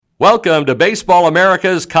Welcome to Baseball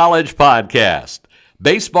America's College Podcast.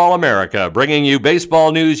 Baseball America, bringing you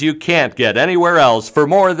baseball news you can't get anywhere else for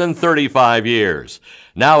more than 35 years.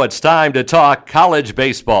 Now it's time to talk college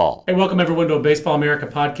baseball. Hey, welcome everyone to a Baseball America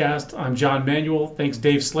podcast. I'm John Manuel. Thanks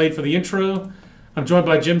Dave Slade for the intro. I'm joined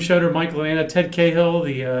by Jim Schoder, Mike Lanana, Ted Cahill,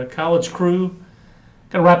 the college crew. Going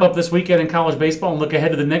to wrap up this weekend in college baseball and look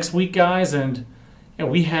ahead to the next week, guys. And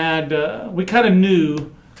we kind of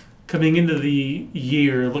knew coming into the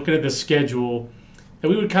year, looking at the schedule, that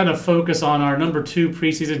we would kind of focus on our number 2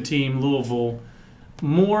 preseason team, Louisville,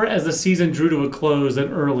 more as the season drew to a close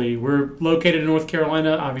than early. We're located in North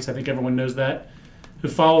Carolina. Obviously, I think everyone knows that who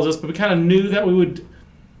follows us. But we kind of knew that we would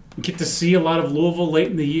get to see a lot of Louisville late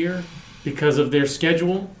in the year because of their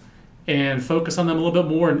schedule and focus on them a little bit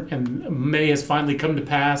more. And May has finally come to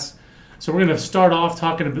pass. So we're going to start off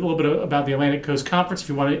talking a little bit about the Atlantic Coast Conference. If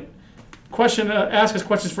you want to ask us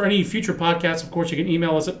questions for any future podcasts, of course, you can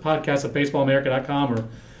email us at podcast@baseballamerica.com or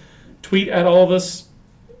tweet at all of us.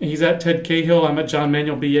 He's at Ted Cahill. I'm at John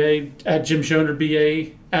Manuel BA, at Jim Schoner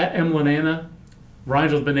BA, at M. Lanana.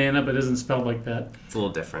 Rhymes with banana, but isn't spelled like that. It's a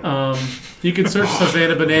little different. You can search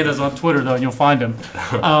Savannah Bananas on Twitter, though, and you'll find him.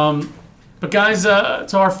 But guys,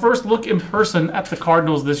 so our first look in person at the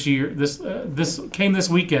Cardinals this year. This came this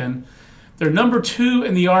weekend. They're number 2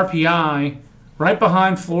 in the RPI, right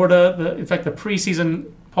behind Florida. In fact, the preseason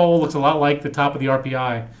poll looks a lot like the top of the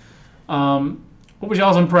RPI. What was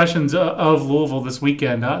y'all's impressions of Louisville this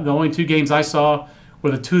weekend? The only 2 games I saw were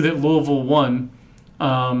the 2 that Louisville won.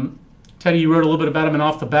 Teddy, you wrote a little bit about them and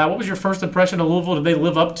off the bat. What was your first impression of Louisville? Did they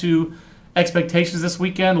live up to expectations this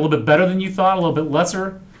weekend? A little bit better than you thought? A little bit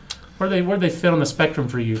lesser? Where they fit on the spectrum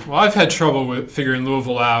for you? Well, I've had trouble with figuring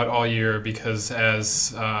Louisville out all year because,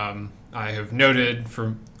 as I have noted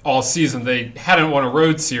for all season, they hadn't won a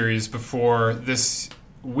road series before this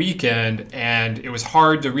weekend, and it was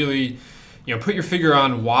hard to really put your finger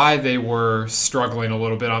on why they were struggling a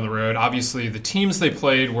little bit on the road. Obviously, the teams they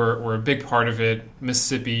played were a big part of it: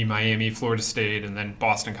 Mississippi, Miami, Florida State, and then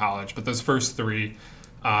Boston College. But those first 3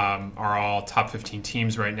 are all top 15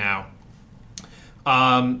 teams right now.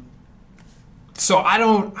 So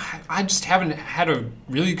I just haven't had a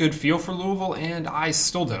really good feel for Louisville, and I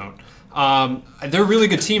still don't. They're a really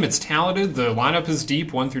good team. It's talented. The lineup is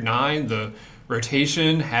deep, 1 through 9. The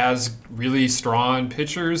rotation has really strong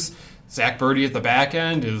pitchers. Zach Birdie at the back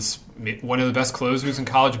end is one of the best closers in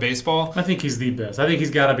college baseball. I think he's the best. I think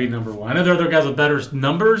he's got to be number 1. I know there are other guys with better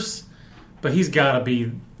numbers, but he's got to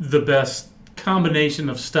be the best combination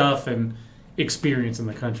of stuff and experience in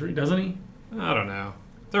the country, doesn't he? I don't know.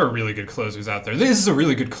 There are really good closers out there. This is a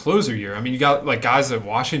really good closer year. I mean, you got guys at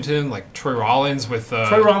Washington, like Troy Rollins with...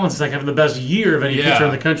 Troy Rollins is having the best year of any pitcher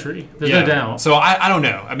in the country. There's no doubt. So I don't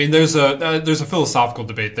know. I mean, there's a philosophical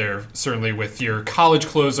debate there, certainly, with your college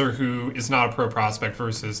closer who is not a pro prospect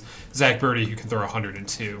versus Zach Birdie who can throw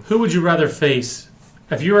 102. Who would you rather face?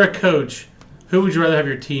 If you were a coach, who would you rather have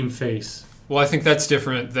your team face? Well, I think that's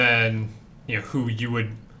different than who you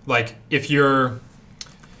would... Like, if you're...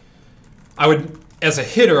 As a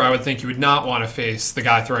hitter, I would think you would not want to face the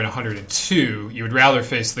guy throwing 102. You would rather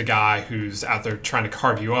face the guy who's out there trying to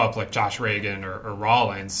carve you up, like Josh Reagan or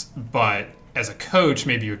Rollins. But as a coach,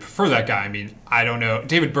 maybe you would prefer that guy. I mean, I don't know.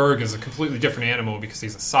 David Berg is a completely different animal because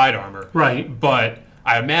he's a side armor. Right. But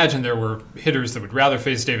I imagine there were hitters that would rather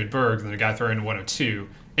face David Berg than the guy throwing 102.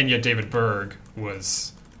 And yet David Berg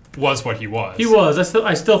was what he was. He was.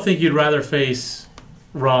 I still think you'd rather face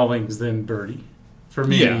Rawlings than Birdie. For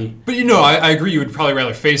me. Yeah. But I agree you would probably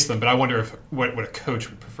rather face them, but I wonder what a coach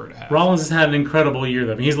would prefer to have. Rollins has had an incredible year,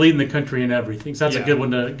 though. I mean, he's leading the country in everything, so that's a good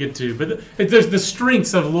one to get to. But there's the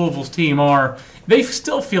strengths of Louisville's team they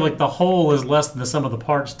still feel like the whole is less than the sum of the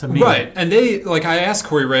parts to me. Right. And I asked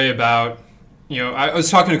Corey Ray about, I was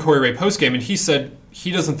talking to Corey Ray postgame, and he said he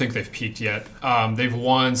doesn't think they've peaked yet. They've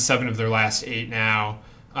won 7 of their last 8 now.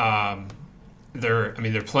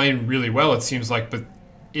 They're playing really well, it seems like, but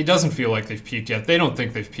it doesn't feel like they've peaked yet. They don't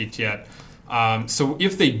think they've peaked yet. So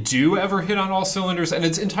if they do ever hit on all cylinders, and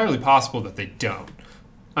it's entirely possible that they don't.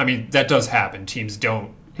 I mean, that does happen. Teams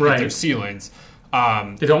don't hit their ceilings.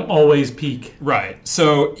 They don't always peak. Right.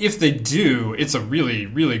 So if they do, it's a really,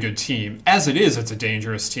 really good team. As it is, it's a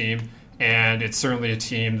dangerous team. And it's certainly a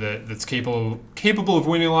team that's capable of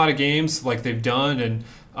winning a lot of games like they've done. And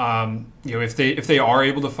if they are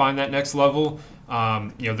able to find that next level,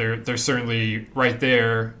 they're certainly right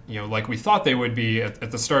there, like we thought they would be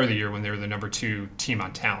at the start of the year when they were the number 2 team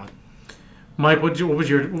on talent. Mike, what was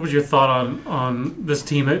your thought on this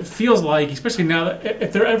team? It feels like, especially now, that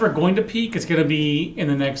if they're ever going to peak, it's going to be in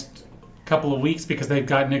the next couple of weeks because they've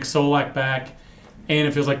got Nick Solak back. and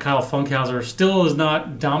it feels like Kyle Funkhauser still is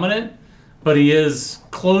not dominant, but he is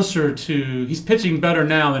closer to. He's pitching better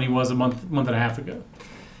now than he was a month and a half ago.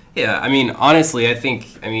 Yeah, I mean, honestly,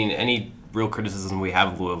 any real criticism we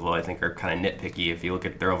have of Louisville, I think, are kind of nitpicky if you look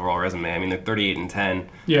at their overall resume. I mean, they're 38-10.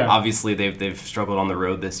 Yeah. Obviously, they've struggled on the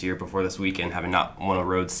road this year before this weekend, having not won a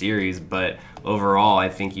road series. But overall, I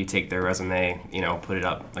think you take their resume, put it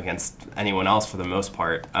up against anyone else for the most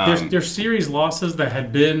part. Their series losses that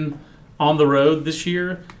had been on the road this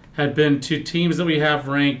year had been to teams that we have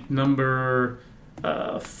ranked number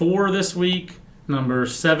 4 this week, number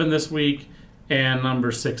 7 this week, and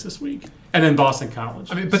number 6 this week. And then Boston College.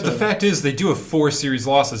 I mean, but the fact is, they do have 4 series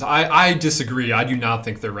losses. I disagree. I do not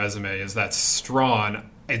think their resume is that strong.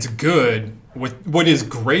 It's good. What is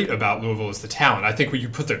great about Louisville is the talent. I think when you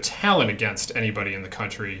put their talent against anybody in the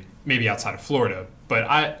country, maybe outside of Florida,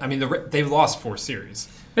 but they've lost 4 series.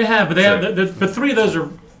 They have, but but 3 of those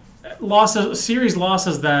are series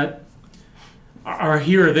losses that are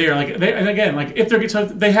here or there. If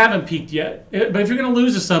they haven't peaked yet. But if you're going to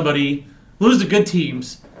lose to somebody, lose to good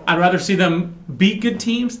teams. I'd rather see them beat good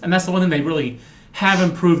teams, and that's the one thing they really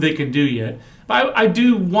haven't proved they can do yet. But I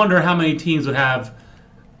do wonder how many teams would have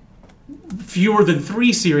fewer than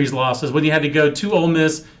 3 series losses when you had to go to Ole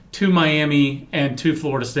Miss, to Miami, and to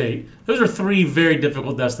Florida State. Those are 3 very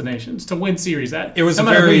difficult destinations to win series at. It was no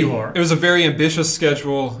matter who you are. It was a very ambitious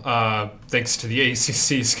schedule, thanks to the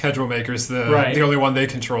ACC schedule makers. The only one they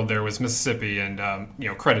controlled there was Mississippi, and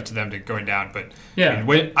credit to them to going down. But yeah,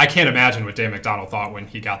 I can't imagine what Dan McDonnell thought when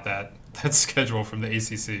he got that schedule from the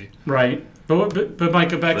ACC. Right, but Mike,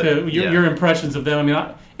 go back to your impressions of them.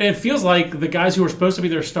 And it feels like the guys who were supposed to be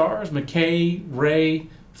their stars, McKay, Ray,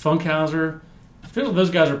 Funkhauser. I feel like those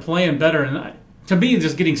guys are playing better, and to me,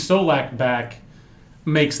 just getting Solak back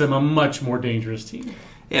makes them a much more dangerous team.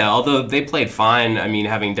 Yeah, although they played fine. I mean,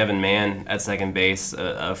 having Devin Mann at second base,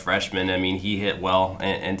 a freshman, I mean, he hit well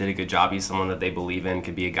and did a good job. He's someone that they believe in,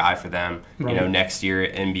 could be a guy for them, next year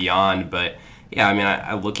and beyond. But yeah, I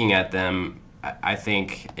mean, looking at them, I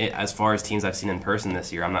think as far as teams I've seen in person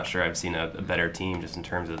this year, I'm not sure I've seen a better team just in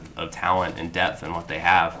terms of talent and depth and what they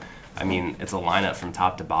have. I mean, it's a lineup from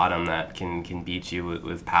top to bottom that can beat you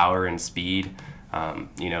with power and speed.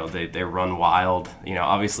 They run wild.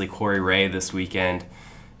 Obviously Corey Ray this weekend,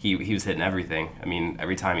 he was hitting everything. I mean,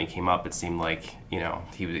 every time he came up, it seemed like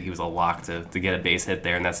he was a lock to get a base hit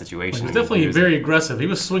there in that situation. He's definitely very aggressive. He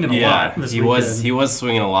was swinging a lot this weekend. He was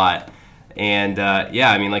swinging a lot. And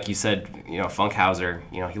I mean, like you said, Funkhauser,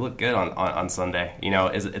 he looked good on Sunday.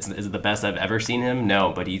 Is it the best I've ever seen him?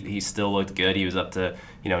 No, but he still looked good. He was up to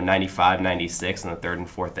 95, 96 in the 3rd and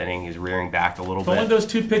 4th inning. He was rearing back a little bit. Only those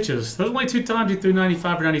 2 pitches. Those only 2 times he threw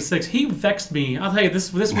 95 or 96. He vexed me. I'll tell you,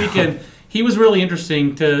 this weekend he was really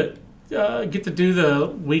interesting to get to do the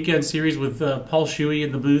weekend series with Paul Shuey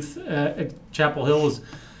in the booth at Chapel Hill. Was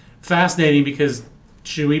fascinating because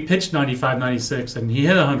Shuey pitched 95, 96, and he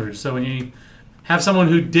hit 100. So when you have someone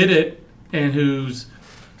who did it and who's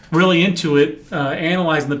really into it,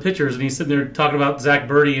 analyzing the pitchers, and he's sitting there talking about Zach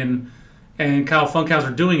Birdie and Kyle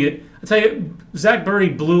Funkhauser doing it. I tell you, Zach Birdie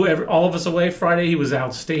blew all of us away Friday. He was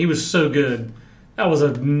outstanding. He was so good. That was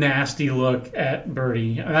a nasty look at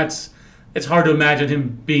Birdie. It's hard to imagine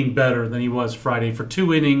him being better than he was Friday for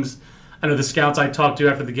 2 innings. I know the scouts I talked to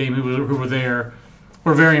after the game who were there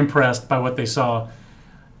were very impressed by what they saw.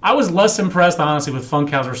 I was less impressed, honestly, with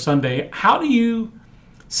Funkhauser Sunday. How do you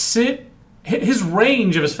sit? His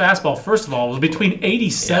range of his fastball, first of all, was between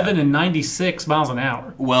 87 and 96 miles an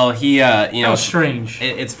hour. Well, he, that was strange.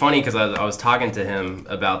 It's funny because I was talking to him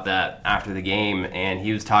about that after the game, and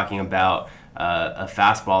he was talking about a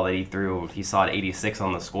fastball that he threw. He saw it 86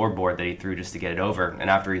 on the scoreboard that he threw just to get it over. And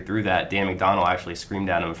after he threw that, Dan McDonnell actually screamed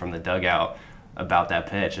at him from the dugout about that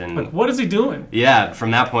pitch. And what is he doing? Yeah, from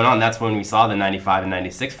that point on, that's when we saw the 95 and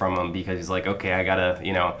 96 from him, because he's like, okay, I gotta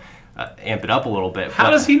amp it up a little bit. How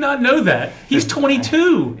does he not know that? He's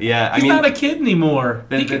 22. Yeah, he's not a kid anymore.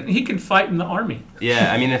 He can fight in the Army.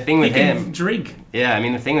 Yeah, I mean, the thing with him, he can drink. Yeah, I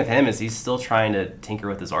mean, the thing with him is he's still trying to tinker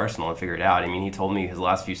with his arsenal and figure it out. I mean, he told me his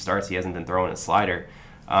last few starts he hasn't been throwing his slider,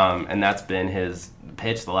 and that's been his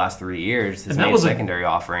pitch the last 3 years. His main secondary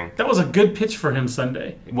offering. That was a good pitch for him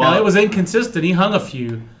Sunday. Well, it was inconsistent. He hung a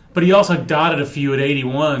few. But he also dotted a few at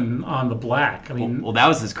 81 on the black. I mean, well, that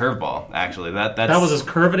was his curveball, actually. That was his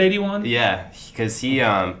curve at 81? Yeah, because he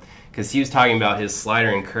was talking about his slider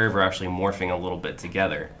and curve are actually morphing a little bit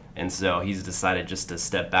together. And so he's decided just to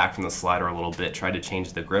step back from the slider a little bit, try to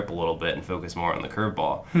change the grip a little bit, and focus more on the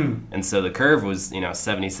curveball. And so the curve was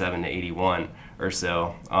 77 to 81 or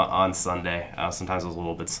so on Sunday. Sometimes it was a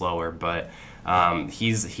little bit slower, but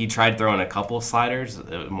He tried throwing a couple sliders,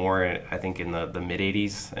 more I think in the mid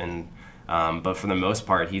 80s, and but for the most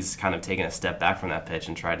part, he's kind of taken a step back from that pitch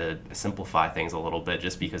and tried to simplify things a little bit,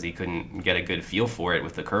 just because he couldn't get a good feel for it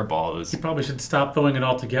with the curveball. He probably should stop throwing it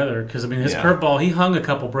altogether, because his curveball, he hung a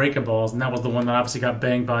couple breaking balls, and that was the one that obviously got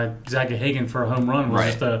banged by Zach Hagen for a home run.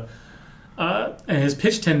 Right. And his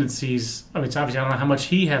pitch tendencies, it's obviously I don't know how much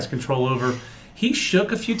he has control over. He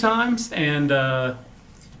shook a few times and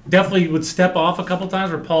definitely would step off a couple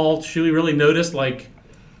times where Paul Shuey really noticed,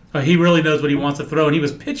 he really knows what he wants to throw, and he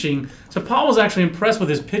was pitching. So Paul was actually impressed with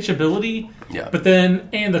his pitch ability,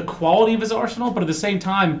 and the quality of his arsenal. But at the same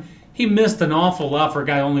time, he missed an awful lot for a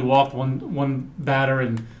guy who only walked one batter,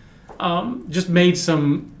 and just made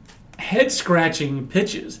some head-scratching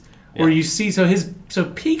pitches where you see. So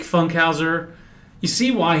peak Funkhauser, you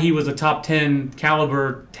see why he was a top 10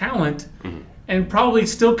 caliber talent, and probably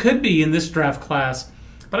still could be in this draft class.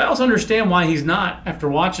 But I also understand why he's not after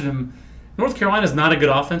watching him. North Carolina's not a good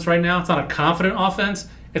offense right now. It's not a confident offense.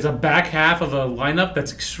 It's a back half of a lineup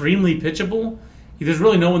that's extremely pitchable. There's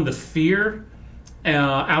really no one to fear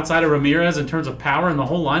outside of Ramirez in terms of power in the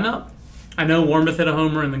whole lineup. I know Wormuth hit a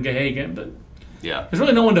homer and then Gahagan, but there's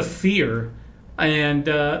really no one to fear. And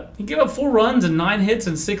he gave up 4 runs and 9 hits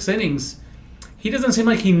in 6 innings. He doesn't seem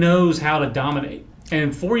like he knows how to dominate.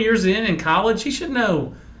 And 4 years in college, he should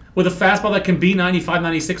know with a fastball that can be 95,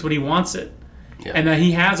 96 when he wants it. Yeah. And that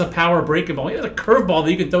he has a power breaking ball. He has a curveball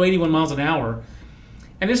that you can throw 81 miles an hour.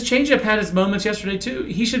 And his changeup had its moments yesterday, too.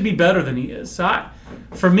 He should be better than he is. So,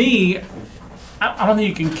 for me, I don't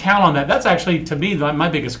think you can count on that. That's actually, to me, my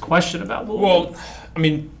biggest question about Louisville. Well,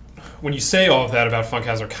 when you say all of that about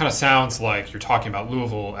Funkhauser, it kind of sounds like you're talking about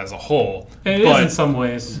Louisville as a whole. It is in some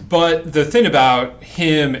ways. But the thing about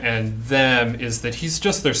him and them is that he's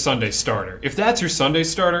just their Sunday starter. If that's your Sunday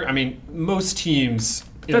starter, most teams...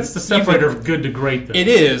 That's the separator of good to great, though. It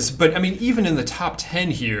is, but even in the top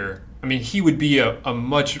 10 here, he would be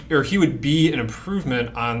he would be an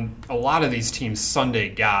improvement on a lot of these teams' Sunday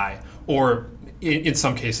guy, or in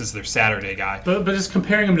some cases their Saturday guy. But just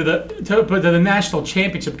comparing him to the national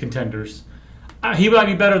championship contenders, he might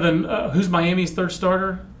be better than who's Miami's third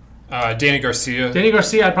starter? Danny Garcia.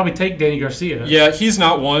 I'd probably take Danny Garcia. Yeah, he's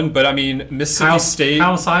not one, but Mississippi State.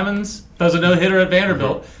 Kyle Simons does a no-hitter at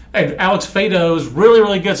Vanderbilt. Mm-hmm. And Alex Fado is really,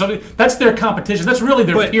 really good. So that's their competition. That's really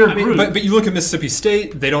their peer group. But you look at Mississippi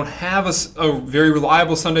State, they don't have a very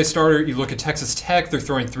reliable Sunday starter. You look at Texas Tech, they're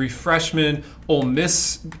throwing 3 freshmen. Ole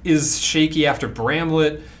Miss is shaky after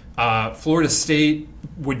Bramlett. Florida State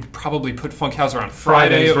would probably put Funkhauser on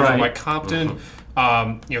Friday over Mike Compton.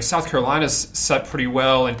 Mm-hmm. South Carolina's set pretty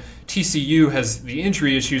well, and TCU has the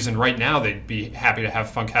injury issues, and right now they'd be happy to have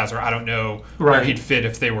Funkhauser. I don't know where he'd fit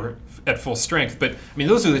if they were at full strength, but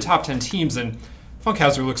those are the top 10 teams, and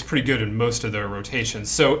Funkhauser looks pretty good in most of their rotations.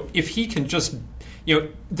 So if he can just,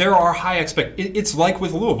 there are high it's like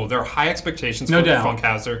with Louisville, there are high expectations for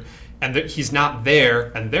Funkhauser, and he's not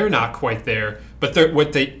there, and they're not quite there, but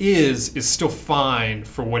what they is still fine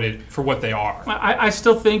for what they are. I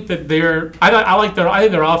still think that I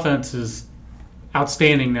think their offense is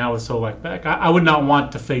outstanding now with Solak back. I would not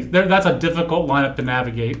want to face that's a difficult lineup to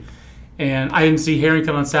navigate. And I didn't see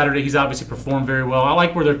Harrington on Saturday. He's obviously performed very well. I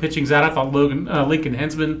like where their pitching's at. I thought Lincoln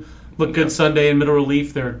Hensman looked good Sunday in middle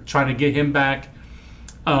relief. They're trying to get him back.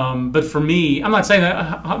 But for me, I'm not saying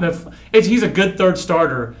that he's a good third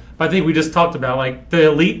starter. But I think we just talked about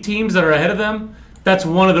the elite teams that are ahead of them. That's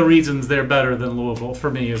one of the reasons they're better than Louisville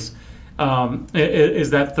for me is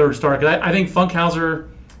that third starter. I think Funkhauser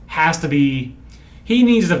has to be. He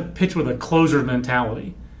needs to pitch with a closer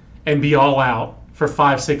mentality and be all out for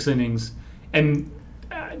 5-6 innings. And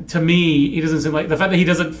to me, he doesn't seem like the fact that he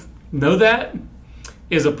doesn't know that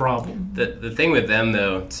is a problem. The thing with them,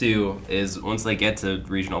 though, too, is once they get to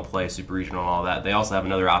regional play, super regional and all that, they also have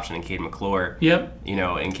another option in Cade McClure. Yep.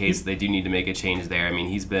 In case they do need to make a change there.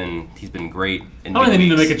 He's been great. I don't think they need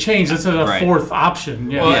to make a change. This is a fourth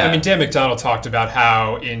option. Yeah. Well, Dan McDonald talked about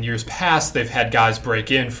how in years past they've had guys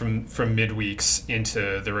break in from midweeks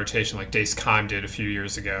into the rotation, like Dace Kime did a few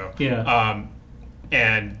years ago. Yeah.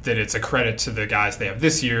 And that it's a credit to the guys they have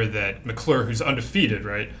this year that McClure, who's undefeated,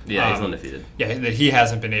 right? Yeah, he's undefeated. Yeah, that he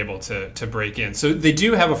hasn't been able to break in. So they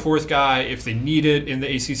do have a fourth guy if they need it in the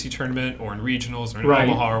ACC tournament or in regionals or in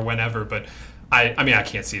Omaha or whenever. But I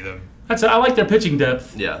can't see them. I like their pitching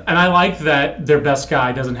depth. Yeah. And I like that their best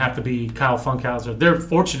guy doesn't have to be Kyle Funkhauser. They're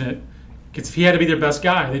fortunate because if he had to be their best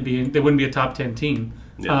guy, they wouldn't be a top 10 team.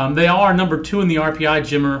 Yeah. They are number 2 in the RPI,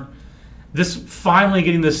 Jimmer. This finally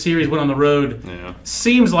getting this series win on the road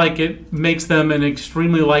seems like it makes them an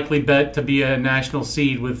extremely likely bet to be a national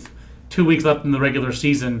seed with 2 weeks left in the regular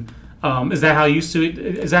season. Is that how you see it?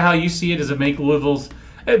 Is that how you see it? Does it make Louisville's?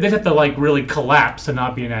 They'd have to really collapse to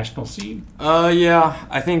not be a national seed. Yeah,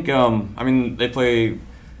 I think. They play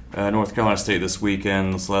North Carolina State this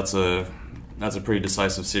weekend, so that's a pretty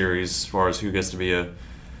decisive series as far as who gets to be a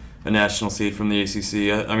national seed from the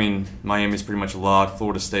ACC. Miami's pretty much locked.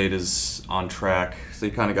 Florida State is on track, so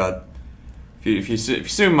you kind of got. If you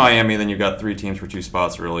assume Miami, then you've got 3 teams for 2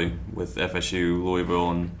 spots really, with FSU,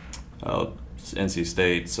 Louisville, and NC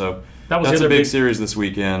State. So that's a big series this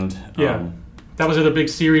weekend. Yeah. That was the other big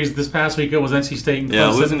series this past week. It was NC State and Clemson. Yeah,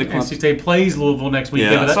 losing to Clemson. NC State plays Louisville next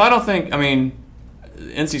weekend. Yeah, so I don't think,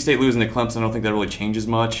 NC State losing to Clemson, I don't think that really changes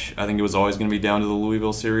much. I think it was always going to be down to the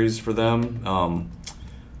Louisville series for them.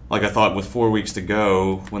 I thought with 4 weeks to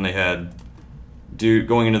go, when they had Duke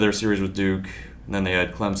going into their series with Duke, and then they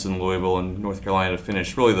had Clemson, Louisville, and North Carolina to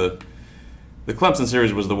finish. Really, the Clemson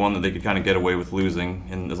series was the one that they could kind of get away with losing,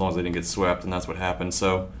 and as long as they didn't get swept, and that's what happened.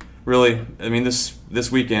 So, really,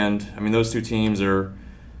 this weekend, those 2 teams are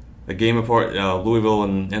a game apart. Louisville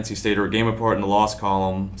and NC State are a game apart in the loss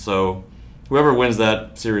column. So, whoever wins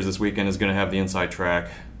that series this weekend is going to have the inside track.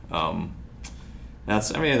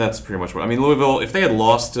 That's pretty much what. Louisville, if they had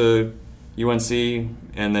lost to UNC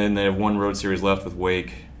and then they have 1 road series left with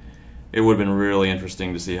Wake, it would have been really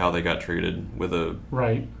interesting to see how they got treated with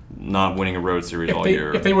not winning a road series all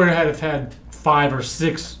year. If they were to have had 5 or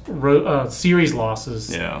 6 series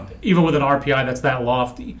losses, even with an RPI that's that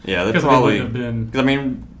lofty, they probably have been. Because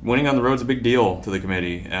winning on the road is a big deal to the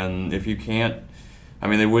committee, and if you can't,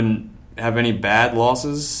 they wouldn't have any bad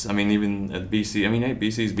losses. Even at BC,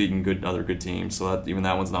 BC's beaten other good teams, so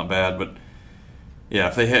that one's not bad. But yeah,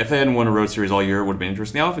 if they hadn't won a road series all year, it would have been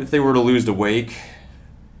interesting. Now, if they were to lose to Wake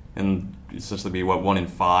and essentially be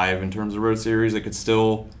 1-5 in terms of road series, it could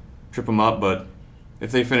still trip them up. But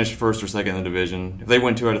if they finish first or second in the division, if they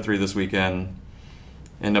win 2 out of 3 this weekend,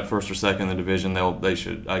 end up first or second in the division, they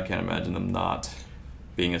should. I can't imagine them not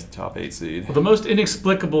being a top 8 seed. Well, the most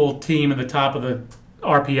inexplicable team in the top of the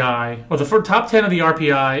RPI, or the top 10 of the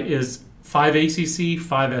RPI, is 5 ACC,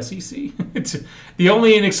 5 SEC. It's the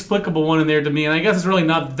only inexplicable one in there to me, and I guess it's really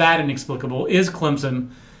not that inexplicable, is Clemson.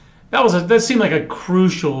 That seemed like a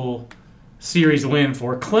crucial series win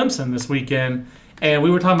for Clemson this weekend. And we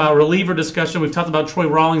were talking about reliever discussion. We've talked about Troy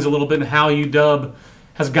Rawlings a little bit and how UW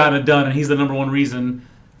has gotten it done, and he's the number one reason.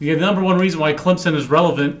 The number one reason why Clemson is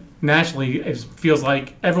relevant nationally, it feels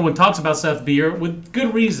like everyone talks about Seth Beer with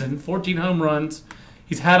good reason. 14 home runs.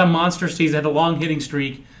 He's had a monster season, had a long hitting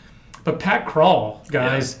streak. But Pat Krall,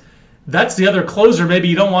 guys, that's the other closer maybe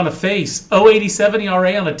you don't want to face. 0.87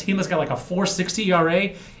 ERA on a team that's got like a 4.60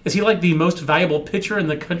 ERA. Is he like the most valuable pitcher in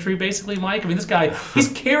the country, basically, Mike? This guy, he's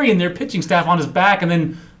carrying their pitching staff on his back, and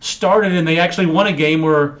then started, and they actually won a game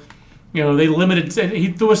where, they limited.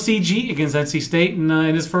 He threw a CG against NC State in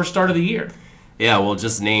his first start of the year. Yeah, well,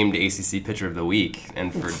 just named ACC Pitcher of the Week,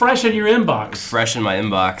 and fresh in your inbox. Fresh in my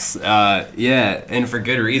inbox. And for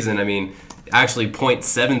good reason. Actually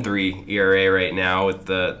 0.73 ERA right now with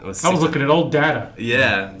I was looking at old data.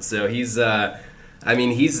 Yeah, so he's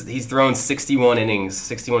thrown 61 innings,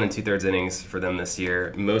 61 and 2/3 innings for them this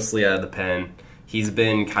year, mostly out of the pen. He's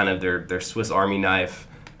been kind of their Swiss Army knife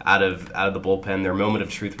out of the bullpen, their moment of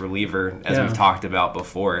truth reliever, as we've talked about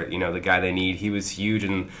before. The guy they need. He was huge,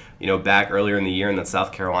 and back earlier in the year in the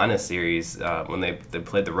South Carolina series when they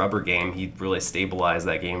played the rubber game, he really stabilized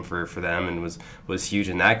that game for them and was huge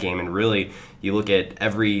in that game. And really, you look at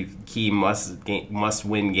every key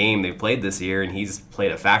must-win game they've played this year, and he's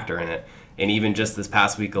played a factor in it. And even just this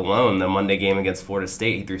past week alone, the Monday game against Florida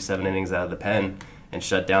State, he threw 7 innings out of the pen and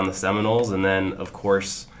shut down the Seminoles. And then, of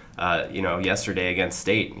course, yesterday against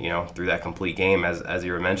State, through that complete game, as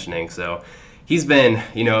you were mentioning. So he's been,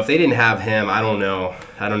 if they didn't have him, I don't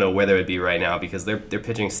know where they would be right now, because their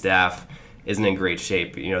pitching staff isn't in great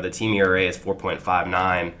shape. The team ERA is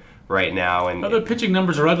 4.59 right now, and their pitching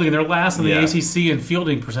numbers are ugly, and they're last in the ACC in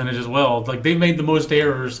fielding percentage as well. Like, they've made the most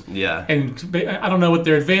errors. Yeah. And I don't know what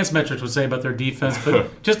their advanced metrics would say about their defense,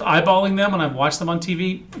 but just eyeballing them when I've watched them on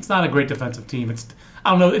TV, it's not a great defensive team. I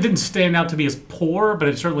don't know, it didn't stand out to be as poor, but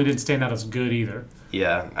it certainly didn't stand out as good either.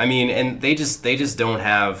 Yeah, and they just don't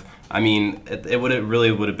have. It would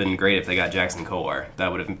have been great if they got Jackson Kolar.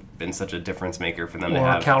 That would have been such a difference maker for them to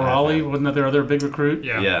have. Or Cal Raleigh, wasn't that their other big recruit?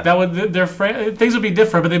 Yeah. That would things would be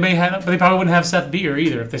different, but they probably wouldn't have Seth Beer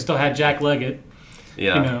either if they still had Jack Leggett.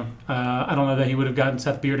 Yeah. I don't know that he would have gotten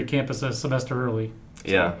Seth Beer to campus a semester early.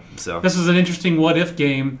 Yeah. So this is an interesting what-if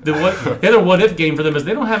game. The other what-if game for them is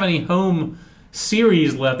they don't have any home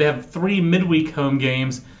series left. They have 3 midweek home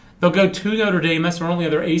games. They'll go to Notre Dame. That's their only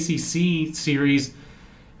other ACC series.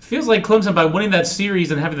 feels like Clemson, by winning that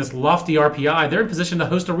series and having this lofty RPI, they're in position to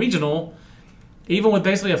host a regional, even with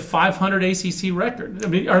basically a 500 ACC record. I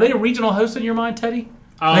mean, are they a regional host in your mind, Teddy?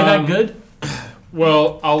 Are they that good?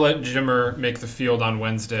 Well, I'll let Jimmer make the field on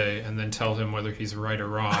Wednesday and then tell him whether he's right or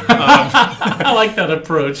wrong. I like that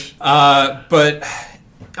approach. But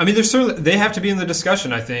I mean, they have to be in the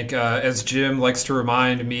discussion, I think, as Jim likes to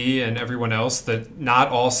remind me and everyone else that not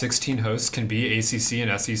all 16 hosts can be ACC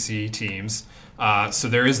and SEC teams. So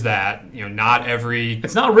there is that. Not every.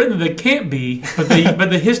 It's not written that they can't be, but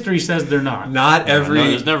the history says they're not. Not every. No,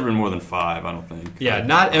 there's never been more than 5, I don't think. Yeah,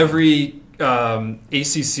 not every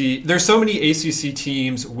ACC. There's so many ACC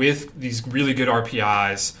teams with these really good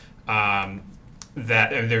RPIs that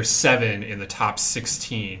there's 7 in the top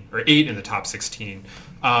 16 or 8 in the top 16.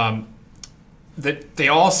 That they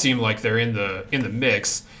all seem like they're in the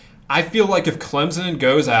mix. I feel like if Clemson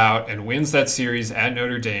goes out and wins that series at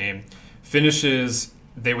Notre Dame, finishes,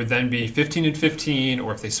 they would then be 15-15,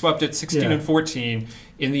 or if they swept it, 16-14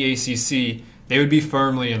 in the ACC. They would be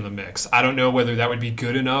firmly in the mix. I don't know whether that would be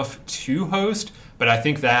good enough to host, but I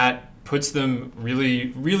think that puts them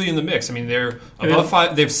really, really in the mix. I mean, they're above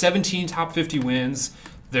 5. They have 17 top 50 wins.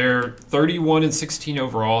 They're 31-16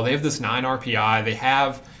 overall. They have this 9 RPI. They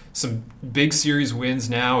have some big series wins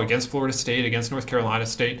now against Florida State, against North Carolina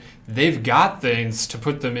State. They've got things to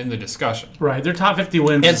put them in the discussion. Right. Their top 50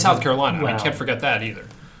 wins. And South Carolina. Wow. I can't forget that either.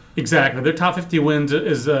 Exactly. Their top 50 wins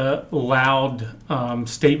is a loud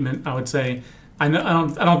statement, I would say. I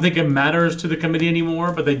don't think it matters to the committee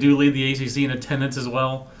anymore, but they do lead the ACC in attendance as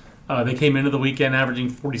well. They came into the weekend averaging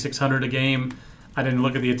 4,600 a game. I didn't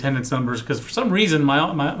look at the attendance numbers because for some reason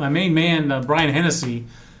my main man, Brian Hennessy,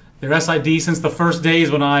 their SID since the first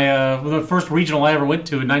days when the first regional I ever went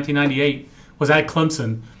to in 1998 was at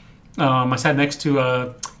Clemson. I sat next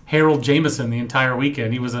to Harold Jameson the entire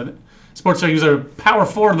weekend. He was a power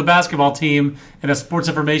forward of the basketball team and a sports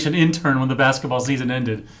information intern when the basketball season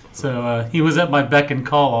ended. So he was at my beck and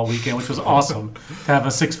call all weekend, which was awesome to have a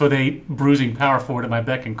 6'8" bruising power forward at my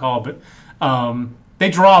beck and call. But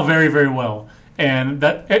they draw very, very well. And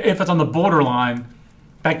that if it's on the borderline,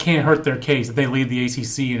 that can't hurt their case that they lead the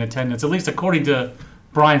ACC in attendance, at least according to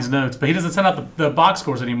Brian's notes. But he doesn't send out the box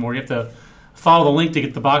scores anymore. You have to follow the link to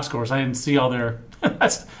get the box scores. I didn't see all their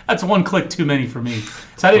that's one click too many for me.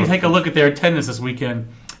 So I didn't take a look at their attendance this weekend.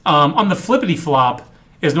 On the flippity flop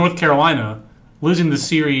is North Carolina losing the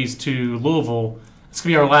series to Louisville. It's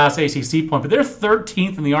going to be our last ACC point. But they're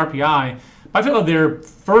 13th in the RPI. I feel like they're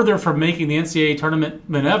further from making the NCAA tournament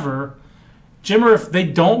than ever. Jimmer, if they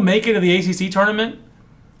don't make it to the ACC tournament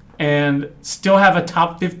and still have a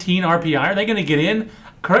top 15 RPI, are they going to get in?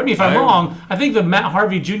 Correct me if I'm wrong. I think the Matt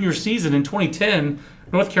Harvey Jr. season in 2010,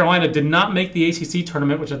 North Carolina did not make the ACC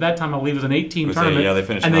tournament, which at that time I believe was an 18 tournament. Yeah, they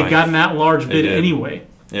finished and ninth. They got an at-large bid anyway.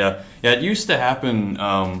 Yeah, it used to happen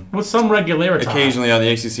with some regularity. Occasionally on the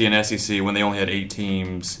ACC and SEC when they only had 8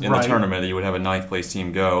 teams in the tournament, you would have a 9th place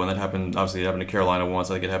team go, and that happened. Obviously, it happened to Carolina once.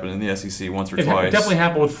 I think it happened in the SEC once or twice. It definitely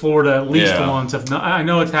happened with Florida at least once. If not, I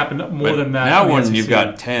know it's happened more than that. Now, when you've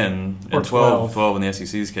got 10 or and 12 in the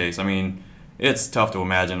SEC's case, I mean, it's tough to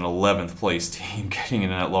imagine an 11th place team getting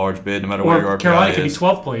in an at-large bid, no matter what your RPI Carolina is. could be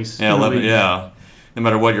 12th place. Yeah, 11. Yeah, no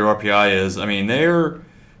matter what your RPI is. I mean, they're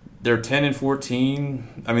 10 and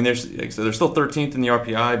 14. I mean, they're still 13th in the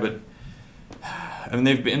RPI, but I mean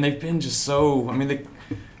they've been just so. I mean,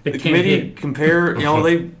 the committee compare.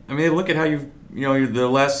 They look at how the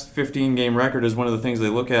last 15 game record is one of the things they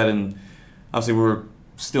look at, and obviously we're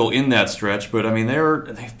still in that stretch. But I mean,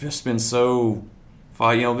 they've just been so.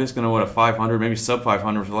 This going to a 500, maybe sub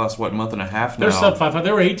 500 for the last month and a half now. They're sub 500.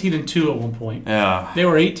 They were 18-2 at one point. Yeah, they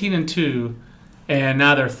were 18-2. And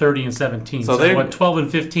now they're 30-17. So they're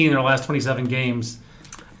 12-15 in their last 27 games.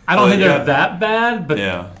 I don't think they're that bad, but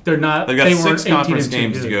they're not. They've got 6 conference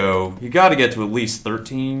games to go. You got to get to at least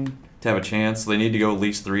 13 to have a chance. So they need to go at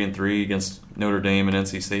least 3-3 against Notre Dame and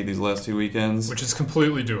NC State these last 2 weekends, which is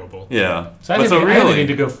completely doable. Yeah. So I think they need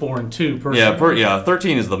to go 4-2. Personally. Yeah.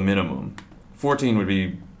 13 is the minimum. 14 would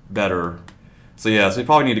be better. So they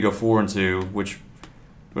probably need to go 4-2, which,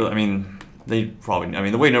 I mean. The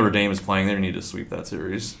way Notre Dame is playing, they need to sweep that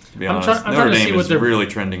series, to be honest. Notre Dame is really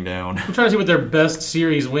trending down. I'm trying to see what their best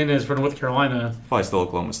series win is for North Carolina. Probably still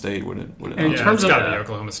Oklahoma State, wouldn't it? In terms it's got to be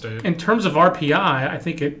Oklahoma State. In terms of RPI, I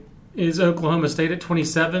think it is Oklahoma State at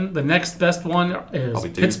 27. The next best one is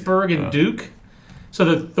Pittsburgh and Duke.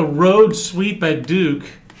 So the road sweep at Duke,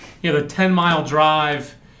 the 10-mile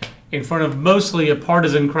drive in front of mostly a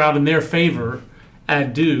partisan crowd in their favor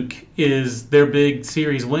at Duke is their big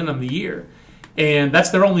series win of the year. And that's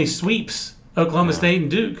their only sweeps Oklahoma State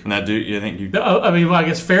and Duke. And that Duke, I think I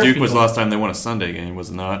guess Fairfield. Duke was the last time they won a Sunday game, was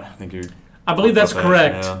it not? I believe that's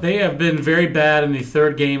correct. Yeah. They have been very bad in the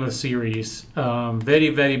third game of the series. Very,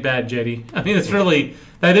 very bad, Jetty. I mean,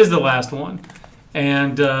 that is the last one.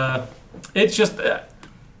 And it's just,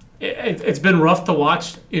 it's been rough to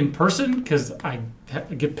watch in person because I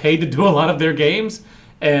get paid to do a lot of their games.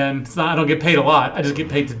 And I don't get paid a lot. I just get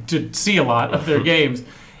paid to see a lot of their games.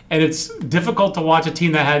 And it's difficult to watch a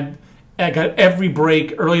team that got every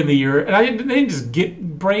break early in the year. And they didn't just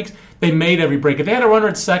get breaks. They made every break. If they had a runner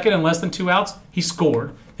at second and less than 2 outs, he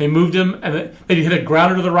scored. They moved him, and they'd hit a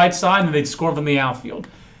grounder to the right side, and then they'd score from the outfield.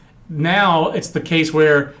 Now it's the case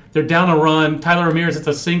where they're down a run. Tyler Ramirez hits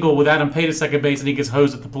a single with Adam Pate at second base, and he gets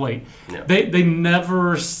hosed at the plate. Yeah. They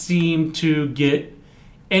never seem to get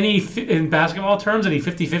any, in basketball terms, any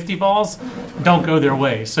 50-50 balls don't go their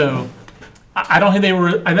way. So I don't think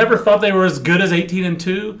I never thought they were as good as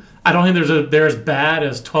 18-2. I don't think they're as bad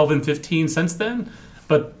as 12-15 since then.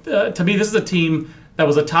 But to me, this is a team that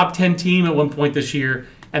was a top 10 team at one point this year,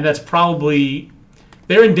 and that's probably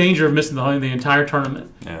they're in danger of missing the entire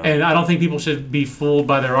tournament. Yeah. And I don't think people should be fooled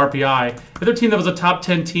by their RPI. The other team that was a top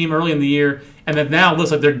 10 team early in the year, and that now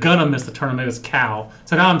looks like they're gonna miss the tournament is Cal.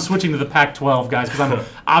 So now I'm switching to the Pac-12 guys because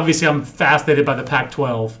I'm fascinated by the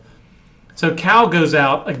Pac-12. So Cal goes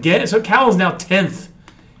out again. So Cal is now 10th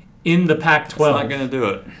in the Pac-12. It's not gonna do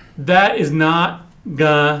it. That is not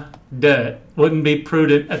gonna do it. Wouldn't be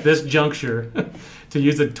prudent at this juncture to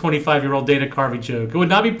use a 25-year-old Dana Carvey joke. It would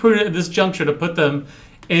not be prudent at this juncture to put them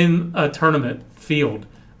in a tournament field.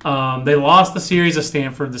 They lost the series of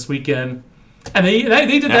Stanford this weekend, and they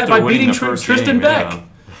did that by beating Tristan Beck.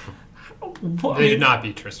 Yeah. They did not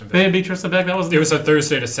beat Tristan Beck. They didn't beat Tristan Beck. It was a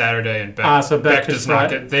Thursday to Saturday, and Beck, so Beck does not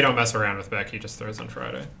get. They don't mess around with Beck. He just throws on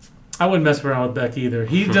Friday. I wouldn't mess around with Beck either.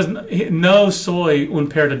 He doesn't. No soy un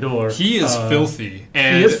perdedor. He is filthy,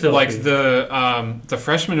 and he is filthy. Like the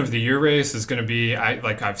freshman of the year race is going to be.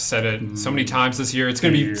 I've said it so many times this year. It's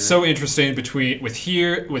going to be so interesting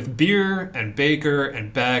with Beer and Baker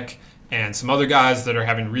and Beck and some other guys that are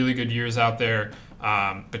having really good years out there.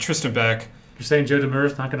 But Tristan Beck. You're saying Joe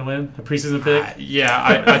Demers not going to win a preseason pick?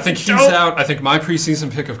 I think he's out. I think my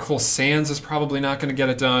preseason pick of Cole Sands is probably not going to get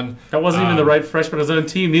it done. That wasn't even the right freshman on his own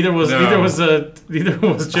team. Neither was Joe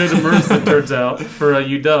Demers. It turns out for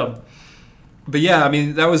UW. But yeah, I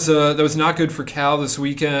mean that was not good for Cal this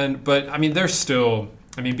weekend. But I mean they're still.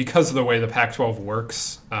 I mean because of the way the Pac-12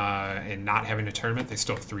 works and not having a tournament, they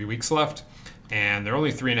still have 3 weeks left, and they're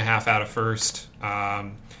only 3.5 out of first.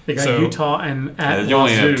 They got Utah and at they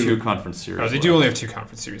only have 2 conference series. They do only have 2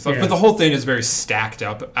 conference series left, but the whole thing is very stacked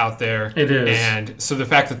out there. It is, and so the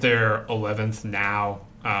fact that they're 11th now,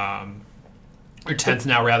 or 10th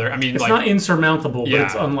now rather. I mean, it's not insurmountable, but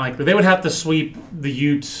it's unlikely. They would have to sweep the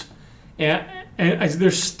Utes, and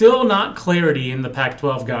there's still not clarity in the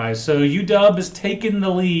Pac-12 guys. So UW is taking the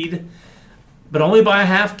lead, but only by a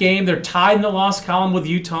half game. They're tied in the loss column with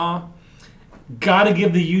Utah. Got to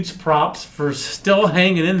give the Utes props for still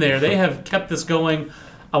hanging in there. They have kept this going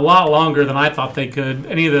a lot longer than I thought they could.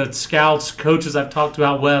 Any of the scouts, coaches I've talked to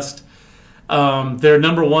out west, their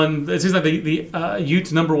number one, it seems like the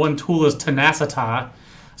Utes' number one tool is tenacity.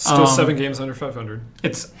 Still 7 games under 500.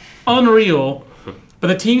 It's unreal. But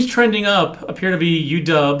the teams trending up appear to be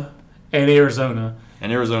UW and Arizona.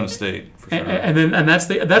 And Arizona State, for sure. And that's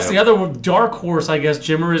the other dark horse, I guess,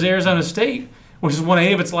 Jimmer, is Arizona State, which has won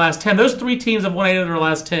 8 of its last 10. Those 3 teams have won 8 of their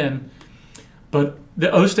last 10. But the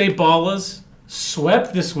O-State Ballas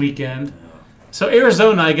swept this weekend. So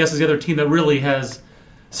Arizona, I guess, is the other team that really has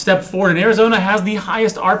stepped forward. And Arizona has the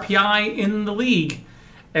highest RPI in the league.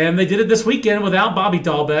 And they did it this weekend without Bobby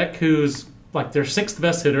Dahlbeck, who's like their 6th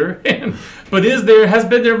best hitter, but has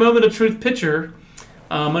been their moment of truth pitcher.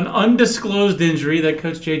 An undisclosed injury that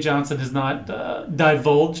Coach Jay Johnson has not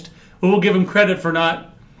divulged. We will give him credit for not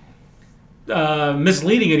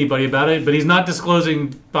misleading anybody about it, but he's not disclosing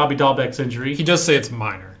Bobby Dahlbeck's injury. He does say it's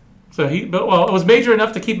minor. So it was major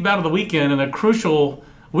enough to keep him out of the weekend in a crucial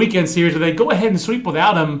weekend series where they go ahead and sweep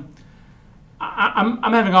without him. I'm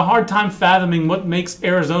having a hard time fathoming what makes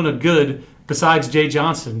Arizona good besides Jay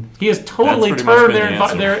Johnson. He has totally turned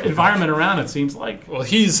their environment around, it seems like. Well,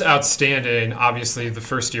 he's outstanding. Obviously, the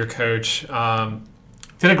first-year coach.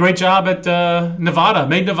 Did a great job at Nevada.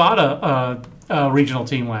 Made Nevada regional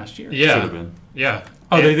team last year. Yeah. Should have been. Yeah.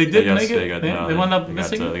 Oh, they didn't make it? They wound up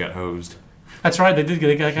missing it? They got hosed. That's right. They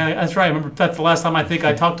did. That's right. I remember that's the last time I think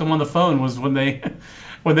I talked to him on the phone was when they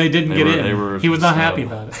didn't get in. He was not happy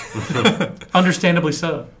about it. Understandably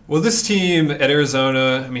so. Well, this team at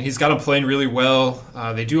Arizona, I mean, he's got them playing really well.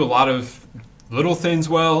 They do a lot of little things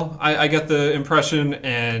well. I get the impression,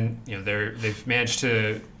 and they've managed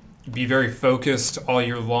to be very focused all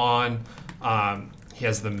year long. He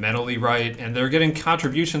has them mentally right, and they're getting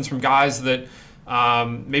contributions from guys that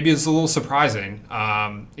maybe is a little surprising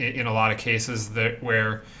in a lot of cases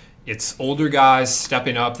where it's older guys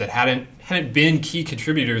stepping up that hadn't been key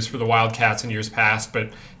contributors for the Wildcats in years past,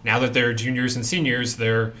 but now that they're juniors and seniors,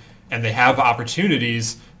 they have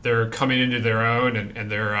opportunities. They're coming into their own, and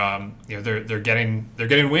they're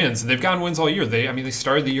getting wins, and they've gotten wins all year. They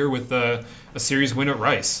started the year with a series win at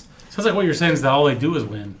Rice. Sounds like what you're saying is that all they do is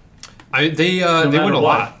win. They win a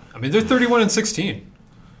lot. They're 31-16.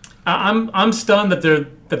 I'm stunned that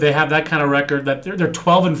they have that kind of record. That they're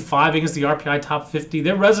 12-5 against the RPI top 50.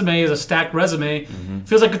 Their resume is a stacked resume. Mm-hmm.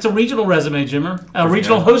 Feels like it's a regional resume, Jimmer. A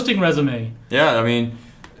regional hosting resume. Yeah, I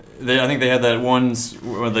think they had that one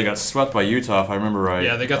where they got swept by Utah, if I remember right.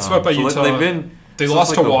 Yeah, they got swept by Utah. They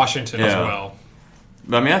lost to Washington as well.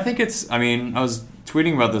 But I think I was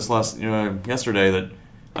tweeting about this yesterday that,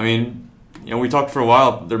 we talked for a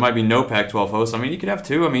while. There might be no Pac-12 hosts. You could have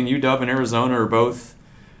two. UW and Arizona are both.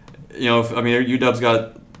 UW's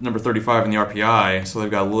got number 35 in the RPI, so they've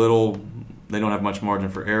got they don't have much margin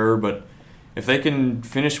for error. But if they can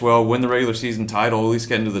finish well, win the regular season title, at least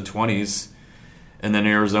get into the 20s, and then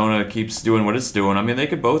Arizona keeps doing what it's doing, they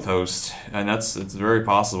could both host, and it's very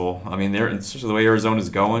possible. Especially the way Arizona's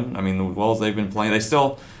going. The well as they've been playing,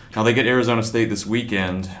 they get Arizona State this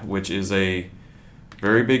weekend, which is a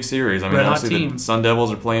very big series. Obviously the Sun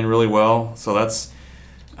Devils are playing really well, so that's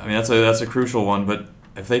a crucial one. But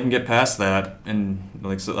if they can get past that, and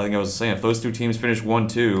I think I was saying, if those two teams finish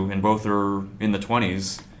 1-2 and both are in the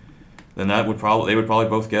 20s, then they would probably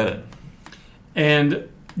both get it. And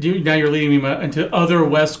now you're leading me into other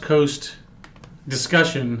West Coast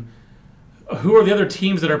discussion. Who are the other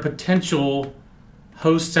teams that are potential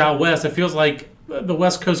hosts out west? It feels like the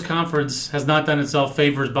West Coast Conference has not done itself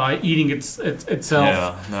favors by eating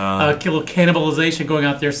itself. A little cannibalization going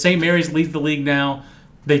out there. St. Mary's leads the league now.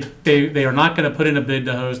 They are not going to put in a bid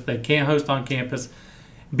to host. They can't host on campus.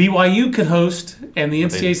 BYU could host, and the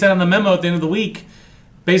NCAA said on the memo at the end of the week,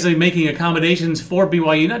 basically making accommodations for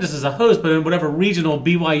BYU, not just as a host, but in whatever regional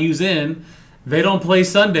BYU's in. They don't play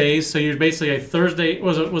Sundays, so you're basically a Thursday.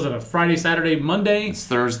 Was it a Friday, Saturday, Monday? It's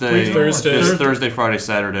Thursday. It's Thursday, Friday,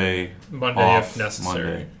 Saturday, Monday off, if necessary.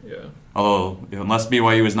 Monday. Yeah. Although, unless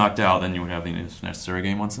BYU is knocked out, then you would have the necessary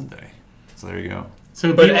game on Sunday. So there you go.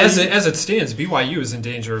 So but as it stands, BYU is in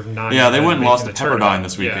danger of not. Yeah, they went and lost to Pepperdine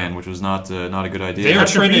this weekend, which was not a good idea. They are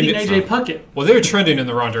trending AJ Puckett. Well, they were trending in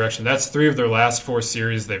the wrong direction. That's 3 of their last 4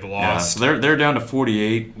 series they've lost. Yeah, so they're down to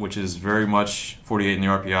 48, which is very much 48 in the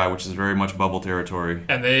RPI, which is very much bubble territory.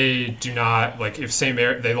 And they do not if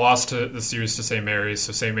they lost the series to St. Mary's.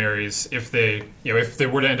 So St. Mary's, if they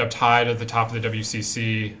were to end up tied at the top of the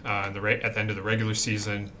WCC at the end of the regular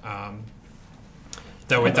season.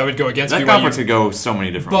 That would go against that BYU. Conference could go so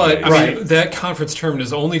many different ways. But that conference tournament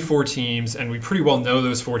is only 4 teams, and we pretty well know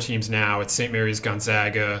those 4 teams now. It's St. Mary's,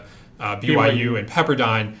 Gonzaga, BYU, and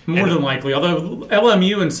Pepperdine. More than likely, although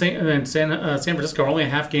LMU and San Francisco are only a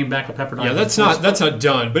half game back of Pepperdine. Yeah, that's not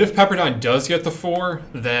done. But if Pepperdine does get the 4,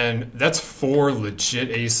 then that's 4 legit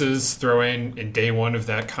aces throwing in day 1 of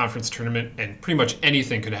that conference tournament, and pretty much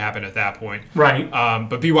anything could happen at that point. Right.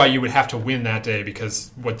 But BYU would have to win that day because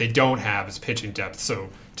what they don't have is pitching depth. So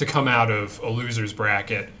to come out of a loser's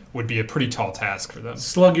bracket would be a pretty tall task for them.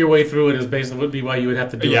 Slug your way through it is basically what BYU would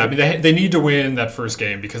have to do. Yeah, they need to win that first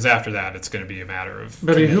game because after that it's going to be a matter of...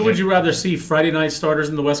 But who would you rather see, Friday night starters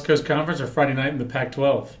in the West Coast Conference or Friday night in the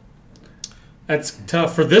Pac-12? That's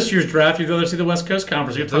tough. For this year's draft, you'd rather see the West Coast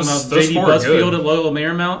Conference. You're talking about J.D. Busfield at Loyola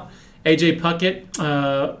Marymount, A.J.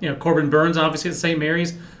 Puckett, Corbin Burns, obviously at St.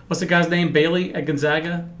 Mary's. What's the guy's name? Bailey at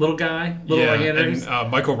Gonzaga? Little guy? And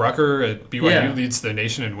Michael Rucker at BYU leads the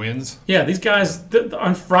nation in wins. Yeah, these guys,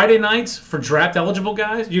 on Friday nights, for draft-eligible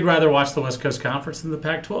guys, you'd rather watch the West Coast Conference than the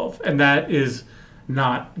Pac-12. And that is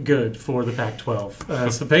not good for the Pac-12.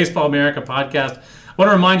 It's the Baseball America podcast. I want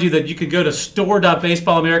to remind you that you could go to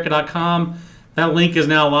store.baseballamerica.com. That link is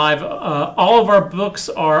now live. All of our books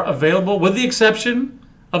are available, with the exception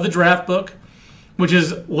of the draft book, which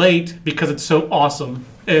is late because it's so awesome.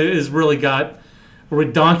 It has really got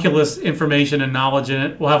redonkulous information and knowledge in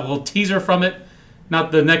it. We'll have a little teaser from it.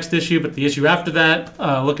 Not the next issue, but the issue after that.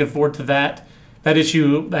 Looking forward to that. That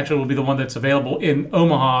issue actually will be the one that's available in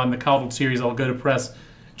Omaha in the College Series. I'll go to press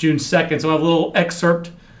June 2nd. So I have a little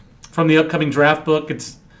excerpt from the upcoming draft book.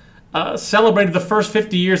 It's celebrated the first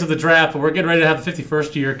 50 years of the draft, but we're getting ready to have the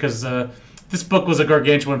 51st year because this book was a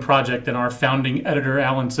gargantuan project, and our founding editor,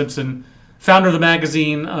 Alan Simpson, founder of the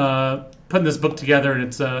magazine, putting this book together, and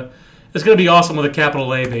it's It's going to be awesome with a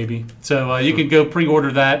capital A, baby. So you can go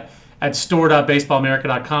pre-order that at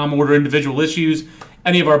store.baseballamerica.com. Order individual issues,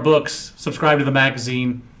 any of our books, subscribe to the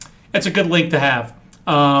magazine. It's a good link to have.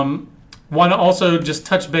 Want to also just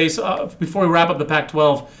touch base before we wrap up the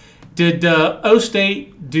Pac-12. Did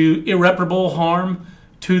O-State do irreparable harm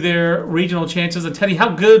to their regional chances? And Teddy, how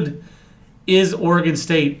good is Oregon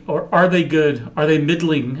State? Or are they good? Are they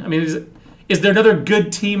middling? I mean, is there another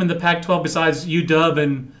good team in the Pac-12 besides UW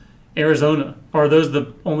and Arizona? Or are those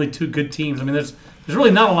the only two good teams? I mean, there's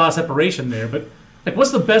really not a lot of separation there. But like,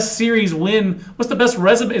 what's the best series win? What's the best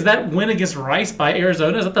resume? Is that win against Rice by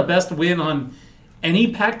Arizona? Is that the best win on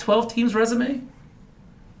any Pac-12 team's resume?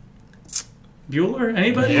 Bueller?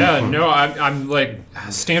 Anybody? Yeah, no, I'm like,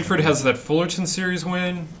 Stanford has that Fullerton series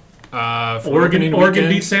win. Oregon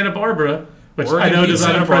beat Santa Barbara, which I know does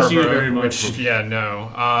not impress you very much.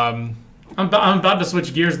 I'm about to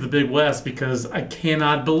switch gears to the Big West because I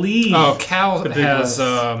cannot believe. Oh, Cal has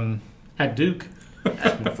at Duke.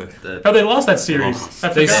 They lost that series. I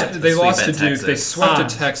forgot. They lost to Duke. They swept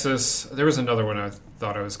to Texas. There was another one I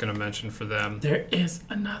thought I was going to mention for them. There is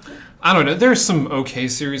another. I don't know. There's some okay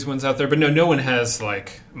series wins out there, but no one has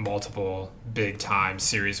like multiple big time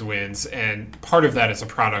series wins, and part of that is a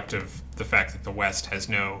product of the fact that the West has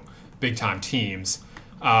no big time teams.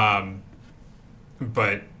 But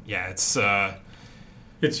yeah, it's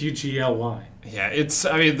UGLY. Yeah, it's.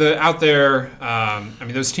 I mean, out there.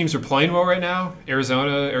 Those teams are playing well right now.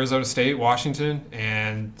 Arizona State, Washington,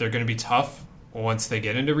 and they're going to be tough once they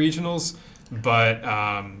get into regionals. But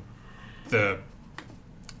the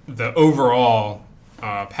overall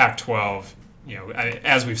Pac-12,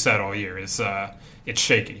 as we've said all year, is it's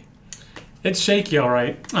shaky. It's shaky, all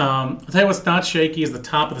right. I'll tell you what's not shaky is the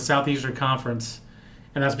top of the Southeastern Conference,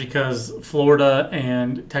 and that's because Florida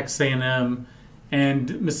and Texas A&M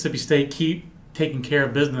and Mississippi State keep taking care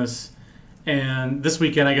of business. And this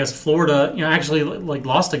weekend, I guess Florida, actually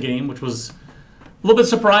lost a game, which was a little bit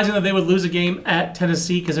surprising that they would lose a game at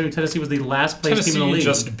Tennessee, considering Tennessee was the last place team in the league.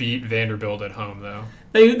 Tennessee just beat Vanderbilt at home, though.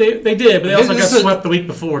 They did, but they also got swept the week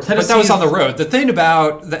before. But that was on the road. The thing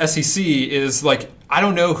about the SEC is, I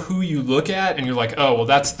don't know who you look at and you're like, oh, well,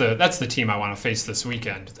 that's the team I want to face this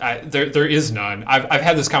weekend. There is none. I've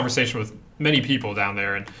had this conversation with many people down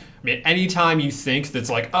there, and I mean, anytime you think that's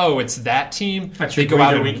like, oh, it's that team, they go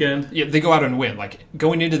out weekend. Yeah, they go out and win. Like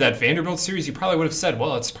going into that Vanderbilt series, you probably would have said,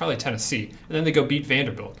 well, it's probably Tennessee, and then they go beat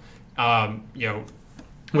Vanderbilt.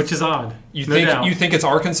 Which is odd. You think it's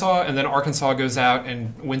Arkansas, and then Arkansas goes out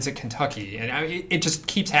and wins at Kentucky, and it just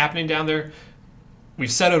keeps happening down there.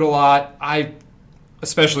 We've said it a lot. I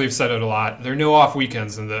especially have said it a lot. There are no off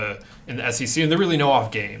weekends in the SEC, and there are really no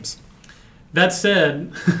off games. That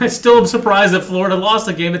said, I still am surprised that Florida lost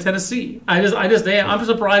a game at Tennessee. I just am. I'm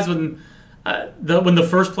surprised when the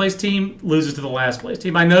first place team loses to the last place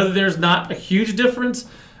team. I know that there's not a huge difference,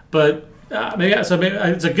 but maybe it's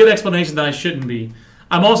a good explanation that I shouldn't be.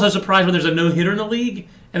 I'm also surprised when there's a no-hitter in the league,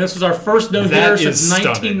 and this was our first no-hitter since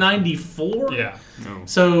 1994. Yeah. No.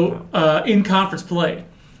 So in conference play,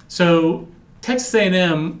 so Texas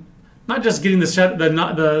A&M not just getting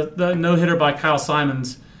the no-hitter by Kyle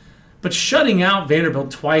Simons, but shutting out Vanderbilt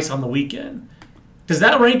twice on the weekend. Does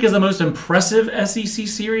that rank as the most impressive SEC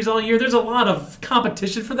series all year? There's a lot of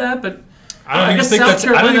competition for that, but I don't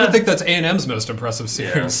even think that's A&M's most impressive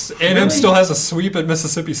series. Yeah. A&M really? Still has a sweep at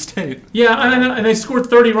Mississippi State. Yeah, and they scored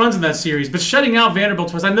 30 runs in that series, but shutting out Vanderbilt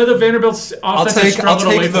twice. I know that Vanderbilt's offense has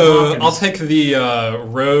struggled away from Hawkins. I'll take the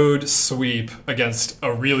road sweep against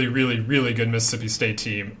a really, really, really good Mississippi State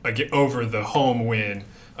team over the home win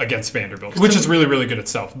against Vanderbilt, which is really, really good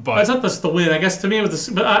itself. But it's not just the win. I guess to me it was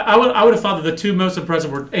but I would have thought that the two most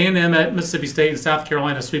impressive were A&M at Mississippi State and South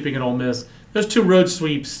Carolina sweeping at Ole Miss. Those two road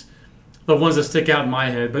sweeps, the ones that stick out in my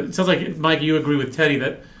head. But it sounds like, Mike, you agree with Teddy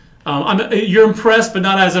that you're impressed, but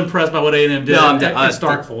not as impressed by what A&M did at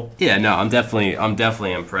Starkville. I'm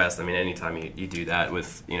definitely impressed. I mean, anytime you do that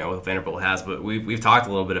with what Vanderbilt has, but we've talked a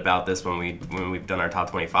little bit about this when we've done our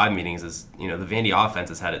top 25 meetings. Is the Vandy offense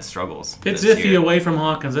has had its struggles. It's iffy away from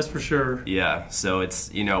Hawkins, that's for sure. Yeah, so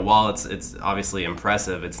it's while it's obviously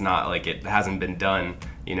impressive, it's not like it hasn't been done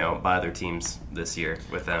by other teams this year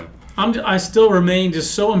with them. I still remain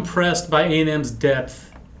just so impressed by A&M's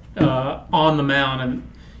depth on the mound, and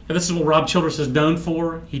this is what Rob Childress is known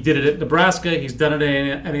for. He did it at Nebraska. He's done it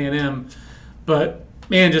at A&M. But,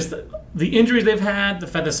 man, just the injuries they've had, the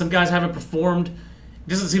fact that some guys haven't performed, it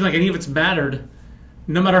doesn't seem like any of it's mattered.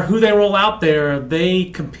 No matter who they roll out there, they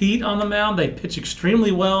compete on the mound. They pitch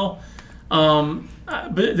extremely well.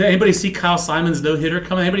 But did anybody see Kyle Simons' no-hitter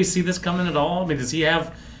coming? Anybody see this coming at all? I mean, does he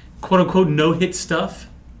have, quote-unquote, no-hit stuff?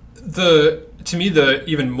 To me, the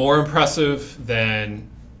even more impressive than,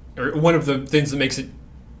 or one of the things that makes it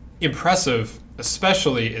impressive,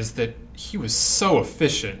 especially, is that he was so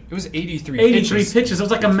efficient. It was 83 pitches. It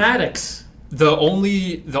was like a Maddox. The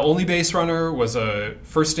only base runner was a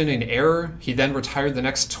first inning error. He then retired the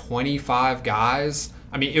next 25 guys.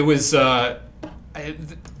 I mean, it was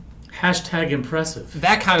hashtag impressive.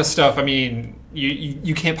 That kind of stuff. I mean,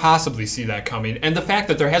 you can't possibly see that coming. And the fact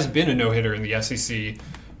that there hasn't been a no-hitter in the SEC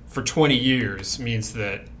for 20 years means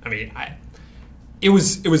that, I mean, it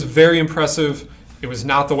was very impressive. It was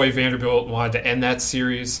not the way Vanderbilt wanted to end that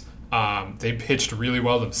series. They pitched really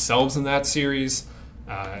well themselves in that series.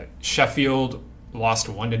 Sheffield lost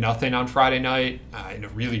 1-0 on Friday night in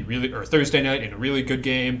a or Thursday night in a really good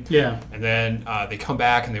game. Yeah. And then they come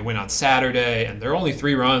back and they win on Saturday, and there are only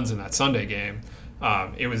 3 runs in that Sunday game.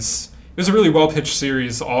 It was a really well pitched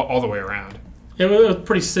series all the way around. It was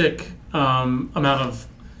pretty sick amount of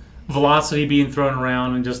velocity being thrown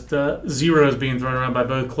around and just zeros being thrown around by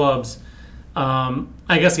both clubs. I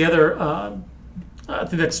guess the other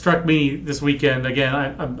thing that struck me this weekend, again,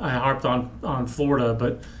 I harped on Florida,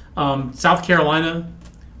 but South Carolina,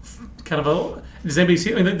 kind of a, does anybody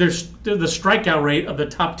see? I mean, there's the strikeout rate of the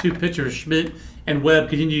top 2 pitchers, Schmidt and Webb,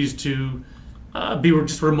 continues to be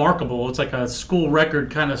just remarkable. It's like a school record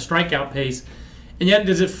kind of strikeout pace. And yet,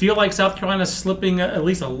 does it feel like South Carolina's slipping at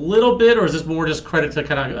least a little bit, or is this more just credit to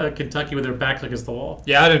kind of Kentucky with their backs against the wall?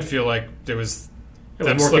 Yeah, I didn't feel like there was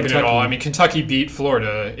them slipping Kentucky at all. I mean, Kentucky beat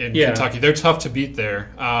Florida in Kentucky. They're tough to beat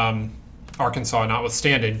there, Arkansas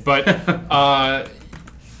notwithstanding. But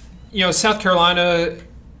South Carolina,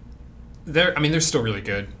 they're still really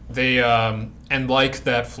good. They and like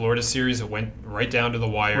that Florida series, it went right down to the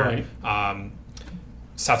wire. Right.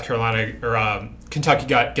 South Carolina or Kentucky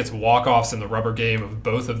gets walk-offs in the rubber game of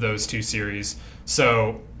both of those 2 series.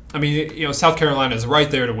 So, I mean, South Carolina is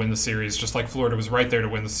right there to win the series, just like Florida was right there to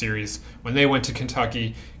win the series when they went to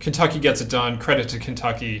Kentucky. Kentucky gets it done. Credit to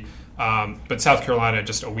Kentucky. But South Carolina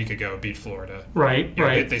just a week ago beat Florida. Right.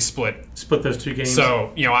 They split those 2 games.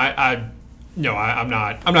 So, I'm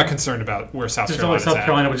not concerned about where South Carolina's South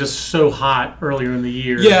Carolina was just so hot earlier in the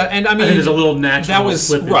year. Yeah, and I mean, there's a little natural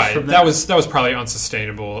slippage from that was probably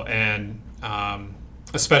unsustainable, and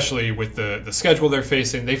especially with the schedule they're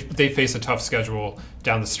facing, they face a tough schedule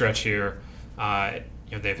down the stretch here. They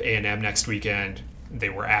have A&M next weekend. They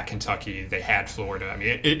were at Kentucky. They had Florida. I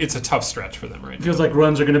mean, it's a tough stretch for them right now. It feels like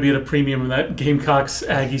runs are going to be at a premium in that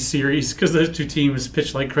Gamecocks-Aggie series because those 2 teams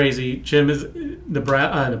pitch like crazy. Jim is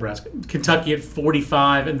Nebraska, Kentucky at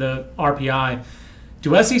 45 in the RPI.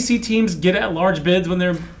 Do SEC teams get at large bids when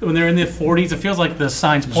they're in the 40s? It feels like the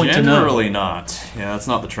signs point to no. Generally not. Yeah, that's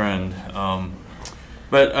not the trend.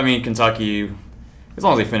 But I mean, Kentucky, as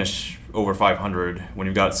long as they finish over 500, when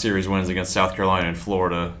you've got series wins against South Carolina and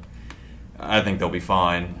Florida, I think they'll be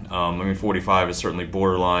fine. 45 is certainly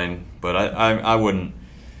borderline, but I wouldn't.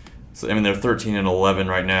 So, I mean, they're 13-11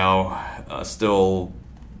 right now. Still,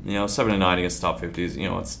 7-9 against top 50s.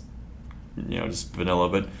 It's just vanilla.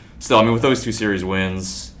 But still, I mean, with those 2 series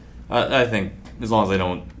wins, I think as long as they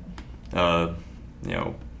don't,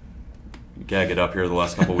 gag it up here the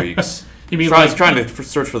last couple weeks. You mean trying to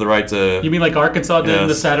search for the right to? You mean like Arkansas did in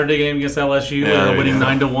the Saturday game against LSU, where they're winning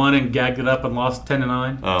 9-1 and gagged it up and lost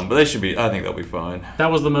 10-9? But they should be. I think they'll be fine. That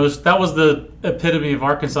was the epitome of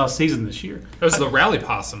Arkansas season this year. It was the Rally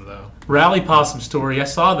Possum, though. Rally Possum story. I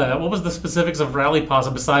saw that. What was the specifics of Rally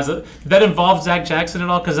Possum besides that? Did that involve Zach Jackson at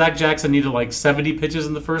all? Because Zach Jackson needed like 70 pitches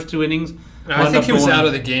in the first 2 innings. I think he was out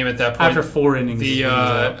of the game at that point. After 4 innings.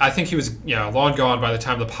 I think he was long gone by the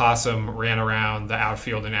time the Possum ran around the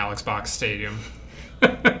outfield in Alex Box Stadium.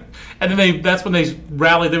 And then that's when they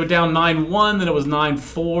rallied. They were down 9-1, then it was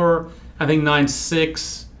 9-4, I think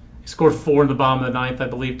 9-6. He scored 4 in the bottom of the 9th, I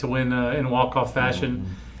believe, to win in walk-off fashion.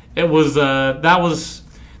 Mm-hmm. It was that was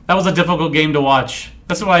a difficult game to watch.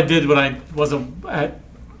 That's what I did when I was at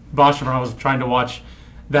Boston. I was trying to watch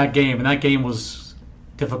that game, and that game was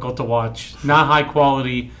difficult to watch. Not high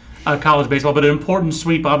quality college baseball, but an important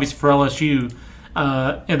sweep, obviously, for LSU.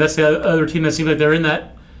 And that's the other team that seems like they're in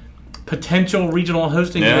that potential regional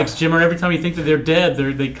hosting mix. Jimmer, every time you think that they're dead,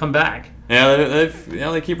 they come back. Yeah,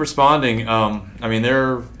 they keep responding. I mean,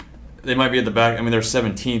 they might be at the back. I mean, they're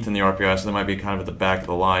 17th in the RPI, so they might be kind of at the back of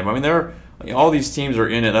the line. I mean, all these teams are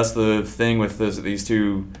in it. That's the thing with these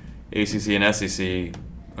 2, ACC and SEC.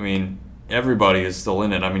 I mean, everybody is still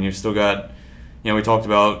in it. I mean, you've still got, we talked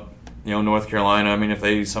about, North Carolina. I mean, if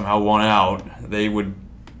they somehow won out, they would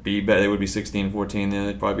be 16-14.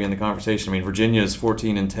 They'd probably be in the conversation. I mean, Virginia's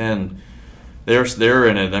 14-10. They're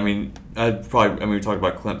in it. I mean, we talked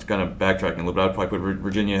about Clemson, kind of backtracking a little bit. I'd probably put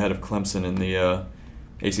Virginia ahead of Clemson in the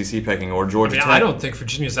ACC pecking order. Georgia Tech. I don't think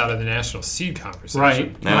Virginia's out of the national seed conversation.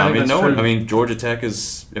 Right. No, I mean, Georgia Tech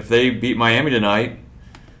is, if they beat Miami tonight,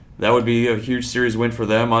 that would be a huge series win for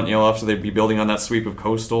them. Obviously they'd be building on that sweep of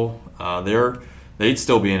Coastal. They'd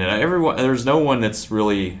still be in it. There's no one that's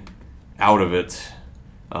really out of it.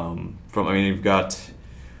 You've got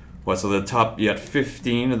so the top. You got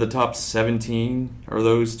 15 of the top 17 are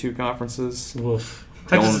those two conferences. Oof.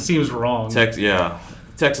 Texas seems wrong.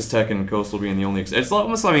 Texas Tech and Coastal being the only. It's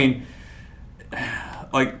almost. Like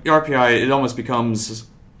RPI, it almost becomes.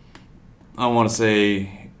 I don't want to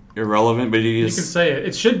say irrelevant, but you can say it.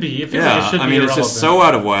 It should be. It feels like it should be irrelevant. It's just so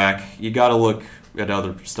out of whack. You got to look at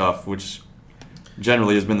other stuff, which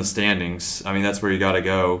generally has been the standings. I mean, that's where you got to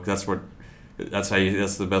go. That's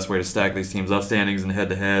the best way to stack these teams up, standings and head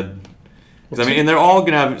to head. And they're all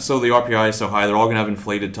gonna have. So the RPI is so high, they're all gonna have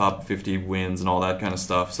inflated top 50 wins and all that kind of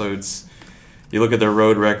stuff. So you look at their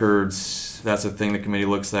road records. That's the thing the committee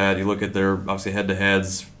looks at. You look at their obviously head to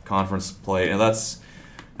heads, conference play, and that's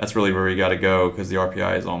really where you got to go because the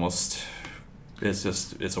RPI is almost.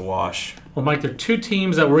 It's a wash. Well, Mike, there are two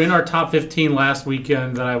teams that were in our top 15 last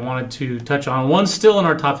weekend that I wanted to touch on. One's still in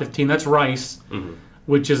our top 15. That's Rice,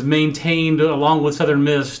 which is maintained along with Southern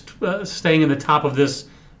Miss, staying in the top of this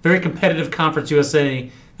very competitive Conference USA.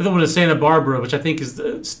 The other one is Santa Barbara, which I think is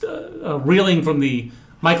reeling from the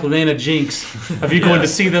Mike Lanana jinx of you going to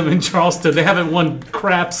see them in Charleston. They haven't won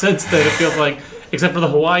crap since then, it feels like, except for the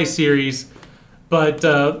Hawaii series. But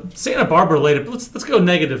Santa Barbara laid it. Let's go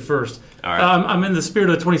negative first. All right. I'm in the spirit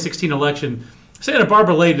of the 2016 election. Santa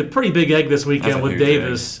Barbara laid a pretty big egg this weekend with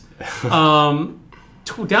Davis. Down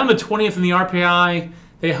to 20th in the RPI.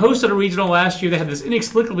 They hosted a regional last year. They had this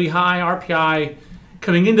inexplicably high RPI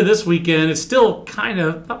coming into this weekend. It's still kind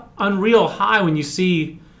of unreal high when you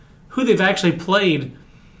see who they've actually played.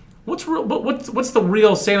 What's the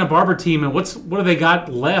real Santa Barbara team, and what do they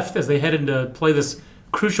got left as they head into play this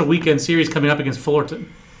crucial weekend series coming up against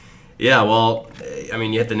Fullerton? Yeah, well, I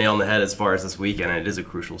mean, you hit the nail on the head as far as this weekend. It is a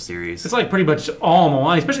crucial series. It's like pretty much all on the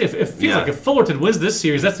line, especially if it feels like if Fullerton wins this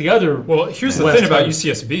series, that's the other. Well, here's the thing about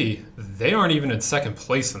UCSB. They aren't even in second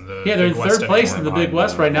place in the they're in third place in the Big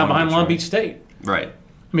West right now behind Long Beach State. Right.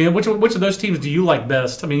 I mean, which of those teams do you like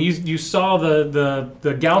best? I mean, you saw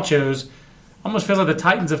the Gauchos. Almost feels like the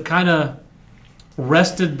Titans have kind of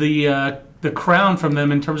wrested the crown from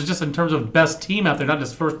them in terms of best team out there, not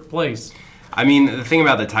just first place. I mean, the thing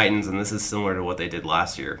about the Titans, and this is similar to what they did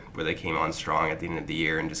last year, where they came on strong at the end of the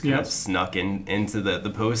year and just kind of snuck into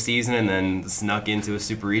the postseason, and then snuck into a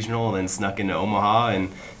super regional, and then snuck into Omaha, and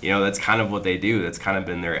that's kind of what they do. That's kind of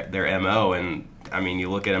been their MO, and I mean,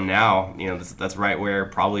 you look at them now, that's right where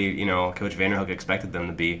probably Coach Vanderhook expected them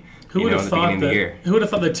to be. Who would have thought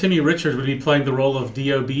that Timmy Richards would be playing the role of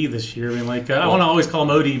DOB this year? I mean, I want to always call him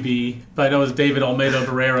ODB, but I know it's David Almeida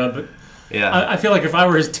Barrera, but. Yeah. I feel like if I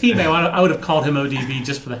were his teammate, I would have called him ODB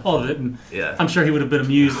just for the hell of it, and I'm sure he would have been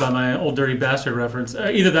amused by my Old Dirty Bastard reference.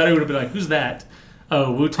 Either that or he would have been like, "Who's that?"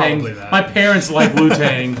 Oh, Wu-Tang. My parents like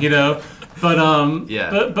Wu-Tang,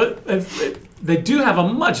 But they do have a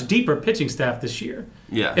much deeper pitching staff this year.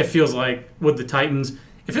 Yeah. It feels like with the Titans,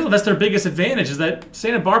 it feels like that's their biggest advantage is that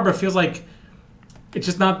Santa Barbara feels like it's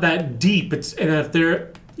just not that deep.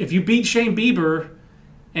 If you beat Shane Bieber.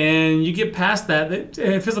 And you get past that,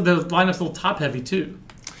 it feels like the lineup's a little top-heavy, too.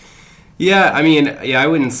 Yeah, I mean, I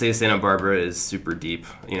wouldn't say Santa Barbara is super deep,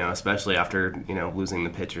 especially after, losing the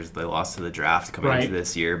pitchers they lost to the draft coming into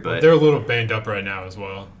this year. But they're a little banged up right now as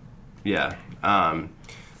well. Yeah.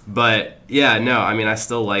 But, yeah, no, I mean, I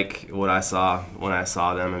still like what I saw when I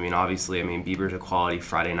saw them. I mean, obviously, Bieber's a quality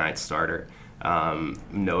Friday night starter.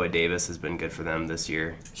 Noah Davis has been good for them this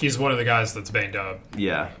year. He's one of the guys that's banged up.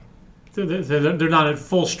 Yeah. They're not at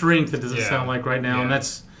full strength. It doesn't sound like right now, and that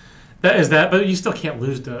is that. But you still can't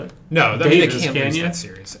lose to Davis, they can't lose that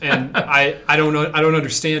series. And I don't know. I don't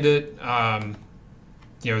understand it.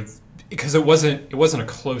 Because it wasn't a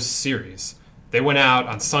close series. They went out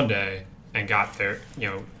on Sunday and got their.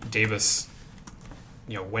 Davis.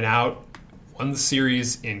 Went out, won the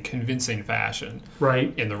series in convincing fashion.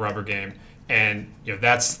 Right. In the rubber game, and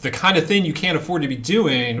that's the kind of thing you can't afford to be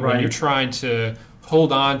doing when you're trying to.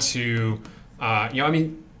 Hold on to,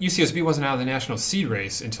 UCSB wasn't out of the national seed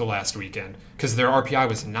race until last weekend because their RPI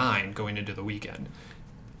was 9 going into the weekend.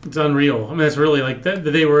 It's unreal. I mean, it's really like that.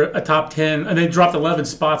 They were a top 10, and they dropped 11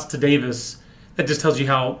 spots to Davis. That just tells you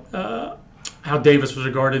how Davis was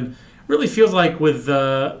regarded. Really feels like with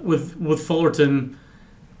Fullerton,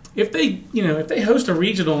 if they host a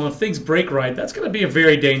regional and if things break right, that's going to be a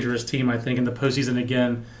very dangerous team. I think in the postseason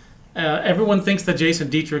again. Everyone thinks that Jason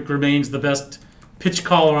Dietrich remains the best pitch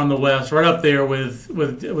caller on the West, right up there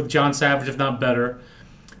with John Savage, if not better.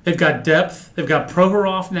 They've got depth. They've got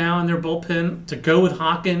Prohorov now in their bullpen to go with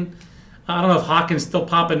Hawken. I don't know if Hawken's still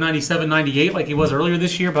popping 97, 98 like he was earlier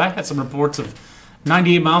this year, but I had some reports of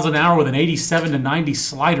 98 miles an hour with an 87 to 90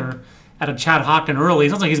 slider out of Chad Hawken early. It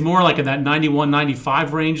sounds like he's more like in that 91,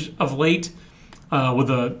 95 range of late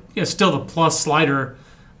with still the plus slider.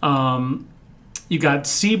 You got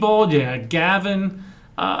Seabold, Gavin.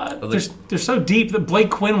 They're so deep that Blake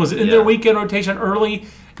Quinn was in their weekend rotation early.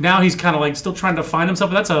 Now he's kind of like still trying to find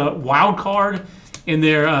himself. But that's a wild card in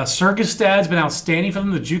their Sergestad's been outstanding for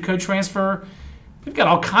them, the JUCO transfer. They've got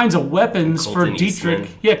all kinds of weapons for Dietrich. Eastman.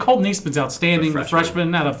 Yeah, Colton Eastman's outstanding, the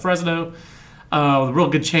freshman out of Fresno. With a real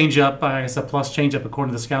good changeup. I guess a plus changeup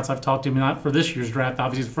according to the scouts I've talked to. Not for this year's draft,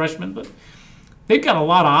 obviously he's a freshman, but they've got a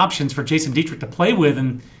lot of options for Jason Dietrich to play with.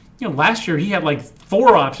 And last year he had like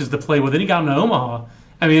 4 options to play with, and he got into Omaha.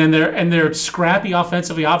 I mean, and they're scrappy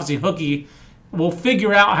offensively. Obviously, Hookie will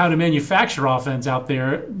figure out how to manufacture offense out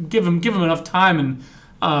there. Give him enough time. And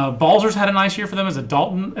Balzer's had a nice year for them as a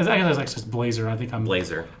Dalton. I guess it's just Blazer. I think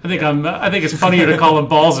Blazer. I think it's funnier to call him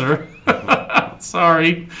Balzer.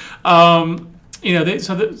 Sorry.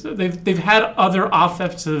 They've had other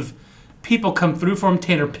offensive people come through for them.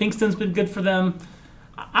 Tanner Pinkston's been good for them.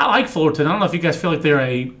 I like Fullerton. I don't know if you guys feel like they're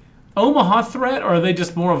a Omaha threat, or are they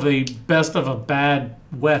just more of a best of a bad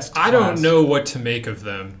West class? I don't know what to make of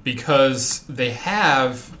them because they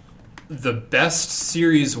have the best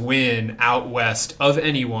series win out west of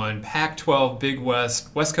anyone. Pac-12, Big West,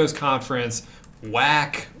 West Coast Conference,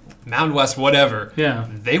 WAC, Mountain West, whatever. Yeah.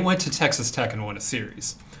 They went to Texas Tech and won a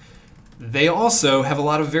series. They also have a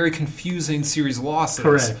lot of very confusing series losses.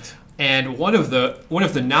 Correct. And one of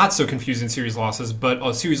the not so confusing series losses, but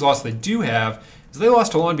a series loss they do have, is they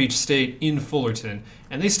lost to Long Beach State in Fullerton,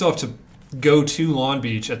 and they still have to go to Long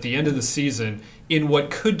Beach at the end of the season in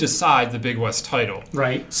what could decide the Big West title.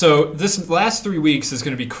 Right. So this last 3 weeks is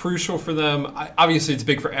going to be crucial for them. Obviously, it's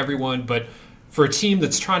big for everyone, but for a team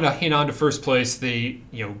that's trying to hang on to first place, they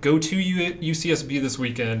go to UCSB this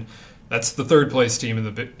weekend. That's the third place team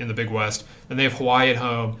in the Big West. Then they have Hawaii at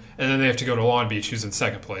home, and then they have to go to Long Beach, who's in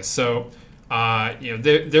second place. So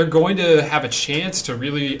they're going to have a chance to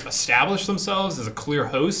really establish themselves as a clear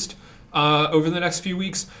host over the next few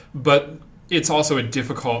weeks. But it's also a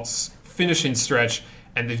difficult finishing stretch,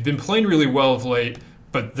 and they've been playing really well of late.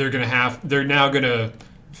 But they're now going to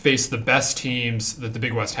face the best teams that the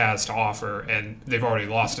Big West has to offer, and they've already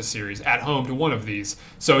lost a series at home to one of these.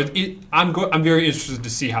 So I'm very interested to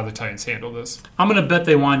see how the Titans handle this. I'm going to bet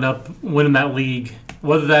they wind up winning that league.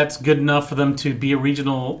 Whether that's good enough for them to be a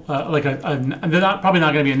regional, they're probably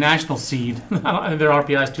not going to be a national seed. Their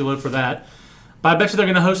RPI is too low for that. But I bet you they're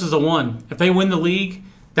going to host as a 1. If they win the league,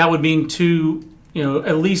 that would mean 2.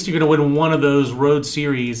 At least you're going to win one of those road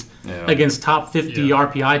series against top 50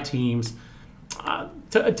 RPI teams.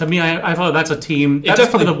 To me, I thought that's a team. That's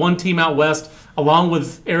probably the one team out west, along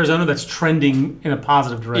with Arizona, that's trending in a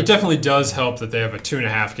positive direction. It definitely does help that they have a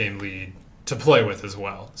 2.5 game lead to play with as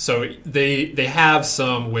well. So they have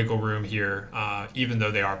some wiggle room here, even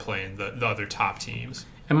though they are playing the other top teams.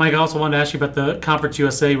 And Mike, I also wanted to ask you about the Conference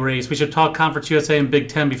USA race. We should talk Conference USA and Big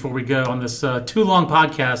Ten before we go on this too long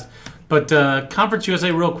podcast. But Conference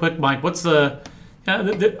USA, real quick, Mike, what's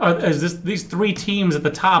these 3 teams at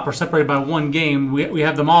the top are separated by 1 game. We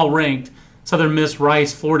have them all ranked: Southern Miss,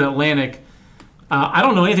 Rice, Florida Atlantic. I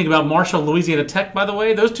don't know anything about Marshall, Louisiana Tech, by the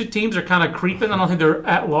way. Those 2 teams are kind of creeping. I don't think they're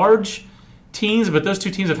at-large teams, but those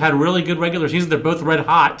 2 teams have had really good regular seasons. They're both red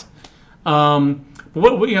hot. How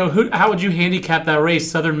would you handicap that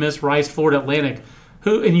race? Southern Miss, Rice, Florida Atlantic.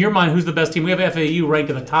 Who, in your mind, who's the best team? We have FAU ranked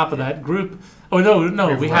at the top of that group. Oh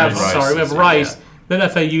no, we have Rice, then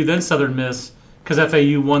FAU, then Southern Miss, because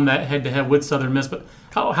FAU won that head-to-head with Southern Miss. But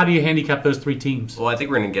how do you handicap those 3 teams? Well, I think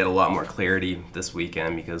we're going to get a lot more clarity this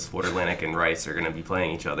weekend because Florida Atlantic and Rice are going to be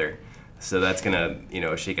playing each other. So that's going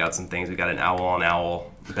to, shake out some things. We've got an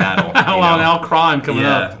owl-on-owl battle. Owl-on-owl crime coming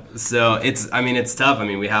up. Yeah, so it's tough. I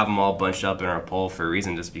mean, we have them all bunched up in our poll for a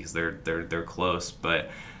reason, just because they're close.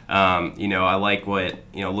 But I like what,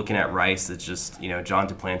 looking at Rice, it's just, John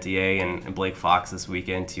Duplantier and Blake Fox this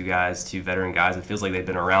weekend, 2 veteran guys. It feels like they've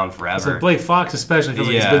been around forever. So Blake Fox especially feels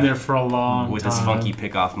like he's been there for a long time. With his funky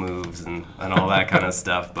pickoff moves and all that kind of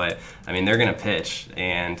stuff. But, I mean, they're going to pitch,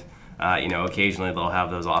 and, occasionally they'll have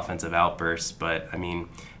those offensive outbursts. But, I mean,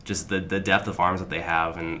 just the depth of arms that they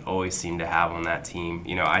have and always seem to have on that team.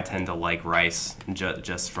 I tend to like Rice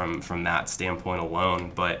just from that standpoint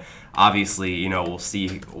alone. But obviously, we'll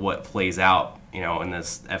see what plays out, in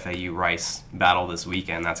this FAU Rice battle this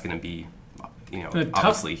weekend. That's going to be,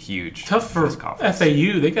 obviously huge. Tough for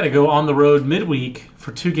FAU. They got to go on the road midweek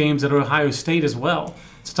for 2 games at Ohio State as well.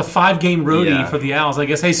 it's a 5-game roadie for the Owls. I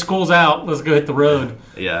guess, hey, school's out. Let's go hit the road.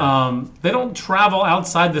 Yeah. They don't travel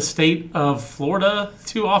outside the state of Florida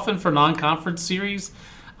too often for non-conference series.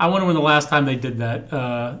 I wonder when the last time they did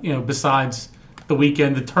that, besides the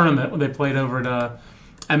weekend, the tournament when they played over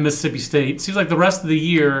at Mississippi State. Seems like the rest of the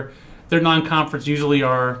year, their non-conference usually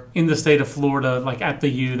are in the state of Florida, like at the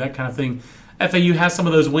U, that kind of thing. FAU has some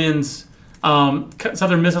of those wins.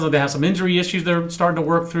 Southern Miss, they have some injury issues they're starting to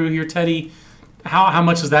work through here. Teddy, how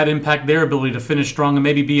much does that impact their ability to finish strong and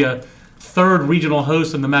maybe be a third regional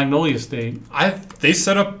host in the Magnolia State? They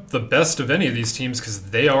set up the best of any of these teams because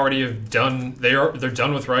they already have done. They're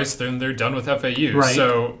done with Rice. Then they're done with FAU. Right.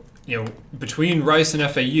 So between Rice and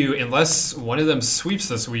FAU, unless one of them sweeps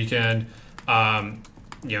this weekend,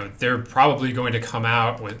 they're probably going to come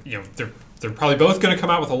out with they're probably both going to come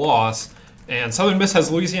out with a loss. And Southern Miss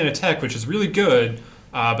has Louisiana Tech, which is really good,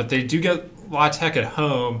 but they do get La Tech at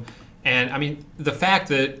home. And, I mean, the fact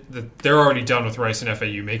that they're already done with Rice and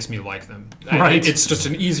FAU makes me like them. Right. It's just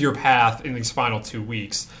an easier path in these final 2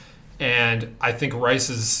 weeks. And I think Rice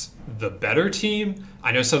is the better team.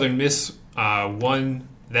 I know Southern Miss won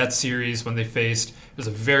that series when they faced. It was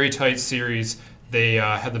a very tight series. They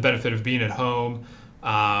had the benefit of being at home.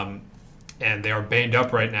 And they are banged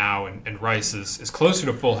up right now, and Rice is closer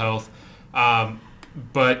to full health.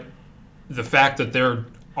 But the fact that they're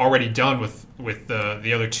already done with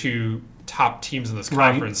the other two top teams in this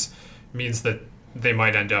conference means that they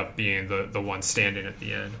might end up being the one standing at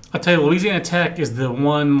the end. I'll tell you, Louisiana Tech is the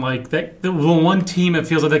one the one team that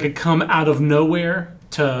feels like they could come out of nowhere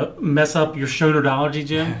to mess up your Schonerdology,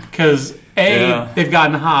 Jim. Because they've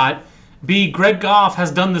gotten hot. B, Greg Goff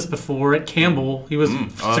has done this before at Campbell. He was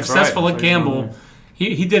successful at Campbell.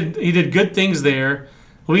 He did good things there.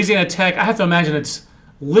 Louisiana Tech, I have to imagine it's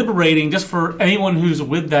liberating just for anyone who's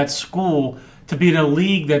with that school to be in a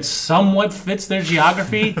league that somewhat fits their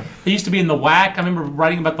geography. They used to be in the WAC. I remember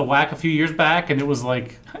writing about the WAC a few years back, and it was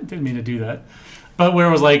like, I didn't mean to do that, but where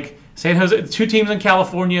it was like San Jose, 2 teams in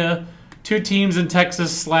California, 2 teams in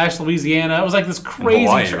Texas / Louisiana. It was like this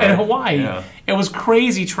crazy and Hawaii. Yeah. It was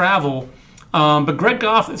crazy travel. But Greg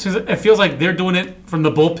Goff, it feels like they're doing it from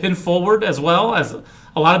the bullpen forward as well as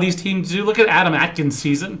a lot of these teams do. Look at Adam Atkins'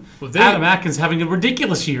 season. Adam Atkins having a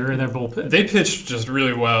ridiculous year in their bullpen. They pitched just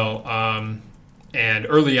really well. And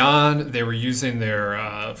early on, they were using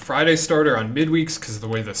their Friday starter on midweeks because of the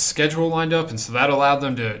way the schedule lined up. And so that allowed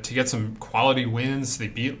them to get some quality wins. They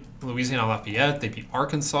beat Louisiana Lafayette. They beat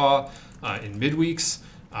Arkansas in midweeks.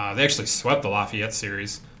 They actually swept the Lafayette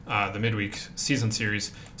series, the midweek season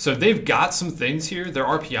series. So they've got some things here. Their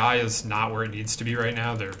RPI is not where it needs to be right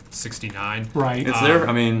now. They're 69. Right. It's there.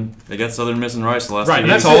 I mean, they got Southern Miss and Rice the last 2 Right.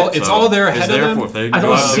 years. That's all. It's all there ahead of them. I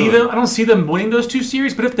don't see them winning those 2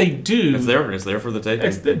 series, but if they do, It's there for the taking.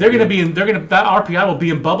 they're going to be in. That RPI will be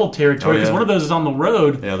in bubble territory because one of those is on the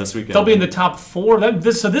road. Yeah, this weekend They'll be in the top 4.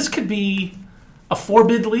 So this could be a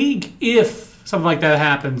 4-bid league if something like that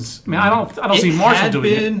happens. I mean, I don't see Marshall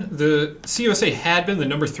doing it. The CUSA had been the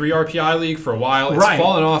number 3 RPI league for a while. It's Right.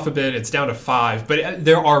 fallen off a bit. It's down to 5. But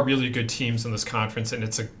there are really good teams in this conference, and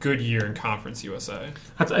it's a good year in Conference USA.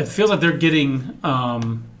 It feels like they're getting.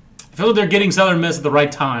 Southern Miss at the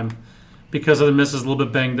right time because Southern Miss is a little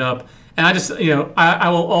bit banged up. And I just, I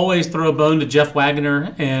will always throw a bone to Jeff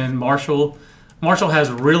Wagner and Marshall. Marshall has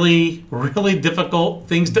really, really difficult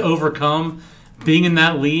things to overcome being in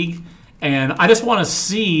that league. And I just want to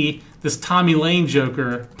see this Tommy Lane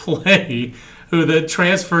joker play, who that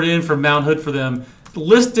transferred in from Mount Hood for them.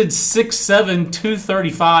 Listed 6'7",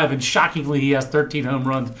 235, and shockingly he has 13 home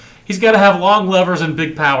runs. He's got to have long levers and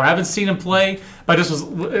big power. I haven't seen him play, but I just was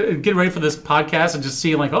getting ready for this podcast and just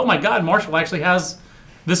seeing like, oh my God, Marshall actually has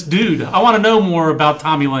this dude. I want to know more about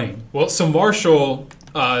Tommy Lane. Well, so Marshall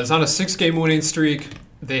is on a 6-game winning streak.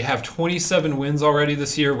 They have 27 wins already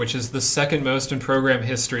this year, which is the second most in program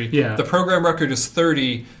history. Yeah. The program record is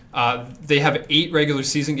 30. They have 8 regular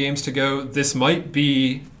season games to go. This might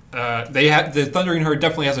be the Thundering Herd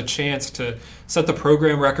definitely has a chance to set the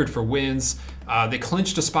program record for wins. They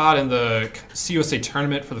clinched a spot in the CUSA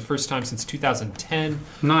tournament for the first time since 2010.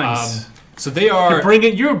 Nice. So they are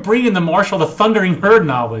You're bringing the Marshall the Thundering Herd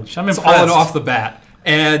knowledge. I'm impressed. all off the bat,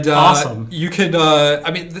 and awesome. You could.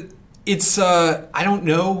 It's I don't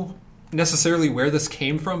know necessarily where this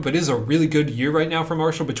came from, but it is a really good year right now for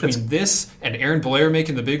Marshall. Between this and Aaron Blair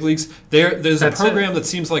making the big leagues, there's a program that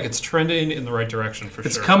seems like it's trending in the right direction for sure.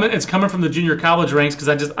 It's coming from the junior college ranks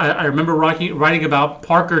because I remember writing about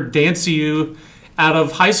Parker Danciu out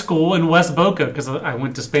of high school in West Boca because I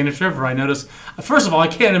went to Spanish River. I noticed, first of all, I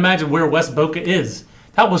can't imagine where West Boca is.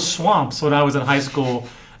 That was swamps when I was in high school.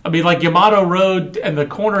 I mean, like Yamato Road and the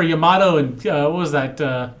corner of Yamato and what was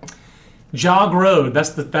that? Jog Road.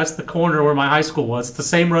 That's the corner where my high school was. It's the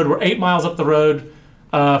same road. We're 8 miles up the road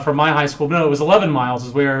from my high school. No, it was 11 miles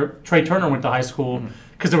is where Trey Turner went to high school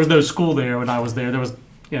because there was no school there when I was there. There was,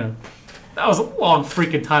 that was a long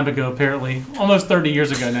freaking time ago, apparently. Almost 30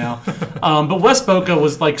 years ago now. But West Boca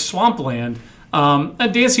was like swampland.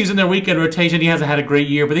 And Dancy's in their weekend rotation. He hasn't had a great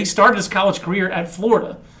year, but he started his college career at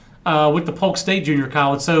Florida with the Polk State Junior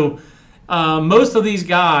College. So most of these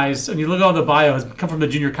guys, and you look at the bios, come from the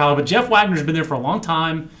junior college, but Jeff Wagner's been there for a long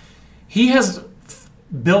time. He has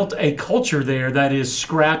built a culture there that is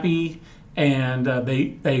scrappy, and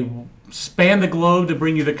they span the globe to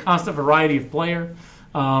bring you the constant variety of player.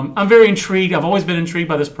 I'm very intrigued. I've always been intrigued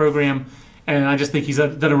by this program, and I just think he's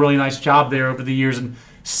done a really nice job there over the years. And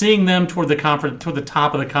seeing them toward the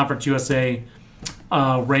top of the Conference USA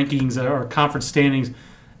rankings or conference standings,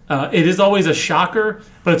 it is always a shocker,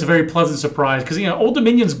 but it's a very pleasant surprise because Old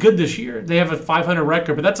Dominion's good this year. They have a 500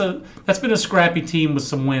 record, but that's been a scrappy team with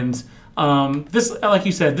some wins. This, like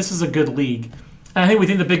you said, this is a good league. And I think we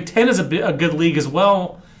think the Big Ten is a good league as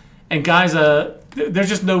well. And guys,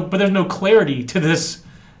 there's no clarity to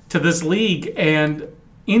this league. And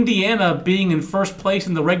Indiana being in first place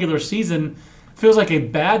in the regular season feels like a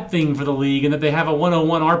bad thing for the league, and that they have a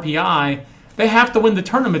 101 RPI. They have to win the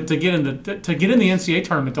tournament to get in the NCAA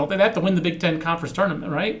tournament, don't they? They have to win the Big Ten Conference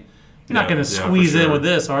tournament, right? You're not going to squeeze in with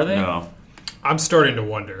this, are they? No. I'm starting to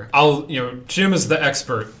wonder. Jim is the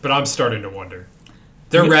expert, but I'm starting to wonder.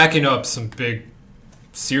 They're racking up some big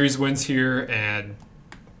series wins here, and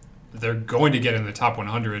they're going to get in the top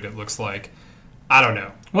 100, it looks like. I don't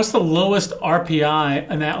know. What's the lowest RPI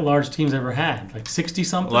an at-large team's ever had? Like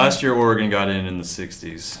 60-something? Last year, Oregon got in the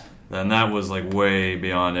 60s. And that was like way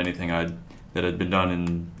beyond anything that had been done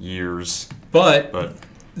in years. But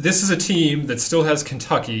this is a team that still has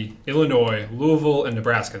Kentucky, Illinois, Louisville, and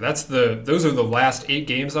Nebraska. Those are the last 8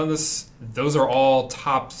 games on this. Those are all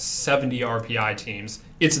top 70 RPI teams.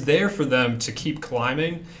 It's there for them to keep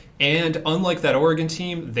climbing. And unlike that Oregon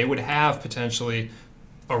team, they would have potentially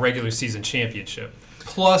a regular season championship,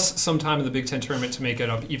 plus some time in the Big Ten tournament to make it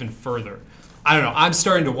up even further. I don't know. I'm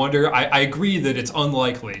starting to wonder. I agree that it's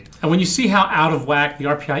unlikely. And when you see how out of whack the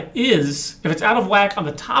RPI is, if it's out of whack on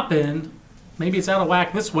the top end, maybe it's out of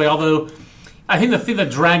whack this way. Although I think the thing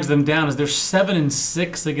that drags them down is they're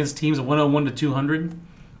 7-6 against teams of 101 to 200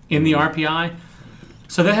 in the RPI.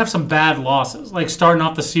 So they have some bad losses, like starting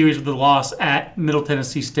off the series with the loss at Middle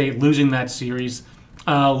Tennessee State, losing that series,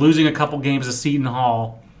 losing a couple games at Seton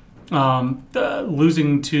Hall,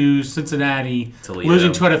 losing to Cincinnati, Toledo.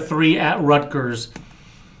 losing 2 out of 3 at Rutgers.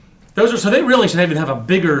 So they really should even have a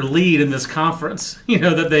bigger lead in this conference,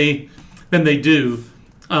 than they do.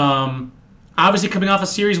 Obviously, coming off a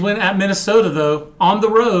series win at Minnesota, though, on the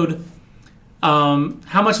road,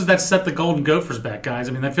 how much does that set the Golden Gophers back, guys?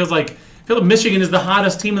 I mean, I feel like Michigan is the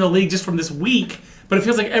hottest team in the league just from this week. But it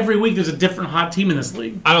feels like every week there's a different hot team in this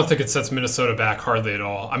league. I don't think it sets Minnesota back hardly at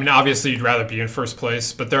all. I mean, obviously you'd rather be in first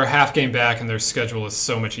place, but they're a half game back and their schedule is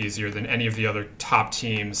so much easier than any of the other top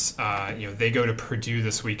teams. They go to Purdue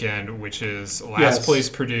this weekend, which is last place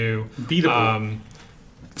Purdue. Beatable.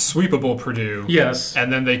 Sweepable Purdue. Yes.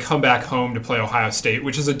 And then they come back home to play Ohio State,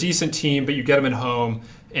 which is a decent team, but you get them at home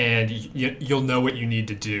and you'll know what you need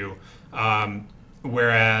to do.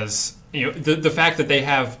 Whereas, the fact that they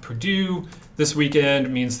have Purdue this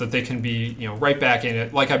weekend means that they can be, right back in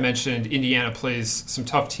it. Like I mentioned, Indiana plays some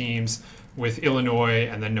tough teams with Illinois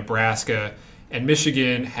and then Nebraska. And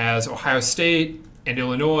Michigan has Ohio State and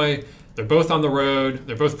Illinois. They're both on the road.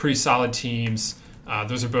 They're both pretty solid teams.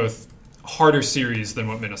 Those are both harder series than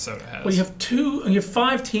what Minnesota has. Well, you have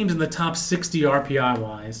 5 teams in the top 60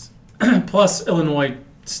 RPI-wise, plus Illinois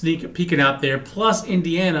peeking out there, plus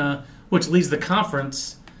Indiana, which leads the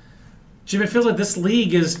conference. Jim, it feels like this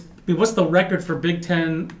league is... what's the record for Big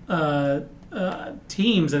Ten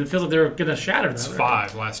teams? And it feels like they're going to shatter that. It's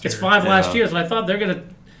record. 5 last year. It's 5 last year, so I thought they're going to.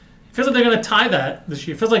 It feels like they're going to tie that this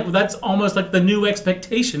year. It feels like that's almost like the new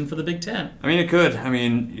expectation for the Big Ten. I mean, it could. I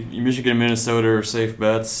mean, Michigan and Minnesota are safe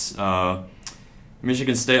bets.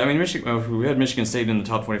 Michigan State. I mean, we had Michigan State in the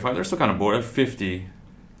top 25. They're still kind of border 50.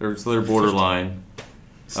 They're borderline.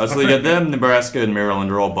 So you got them, Nebraska, and Maryland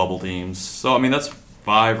are all bubble teams. So I mean, that's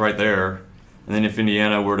 5 right there. And then if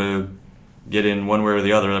Indiana were to get in one way or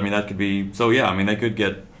the other, I mean, that could be... So, yeah, I mean, they could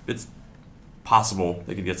get... It's possible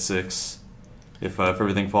they could get 6 if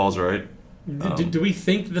everything falls right. Do we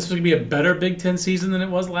think this was going to be a better Big Ten season than it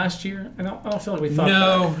was last year? I don't feel like we thought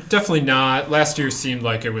No, definitely not. Last year seemed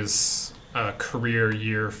like it was career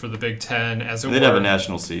year for the Big Ten, as it were. They'd have a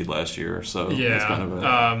national seed last year, so yeah. It's kind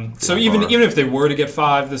of so even if they were to get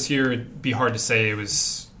 5 this year, it'd be hard to say it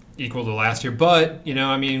was equal to last year. But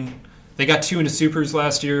they got 2 into supers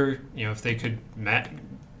last year. If they could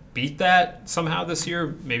beat that somehow this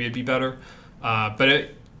year, maybe it'd be better.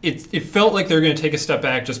 But it felt like they were going to take a step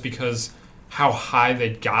back just because how high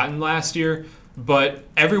they'd gotten last year. But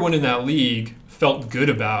everyone in that league felt good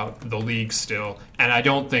about the league still, and I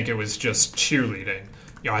don't think it was just cheerleading.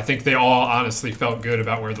 I think they all honestly felt good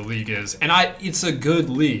about where the league is, and it's a good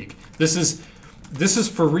league. This is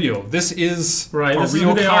for real. This is right. a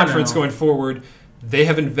real conference going forward. They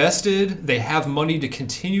have invested. They have money to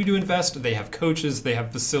continue to invest. They have coaches. They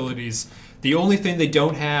have facilities. The only thing they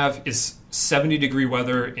don't have is 70-degree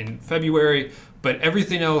weather in February, but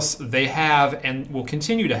everything else they have and will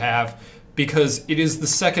continue to have, because it is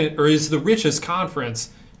the richest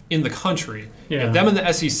conference in the country. Yeah. And them and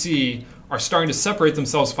the SEC are starting to separate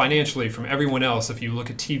themselves financially from everyone else if you look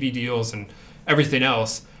at TV deals and everything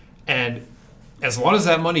else. And as long as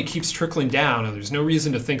that money keeps trickling down, and there's no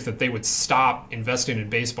reason to think that they would stop investing in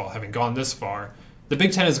baseball having gone this far, the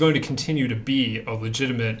Big Ten is going to continue to be a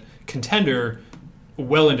legitimate contender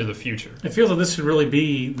well into the future. It feels like this should really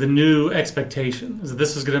be the new expectation, is that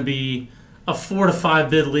this is going to be a 4 to 5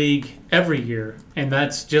 bid league every year, and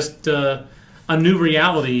that's just a new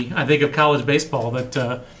reality, I think, of college baseball. That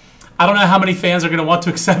I don't know how many fans are going to want to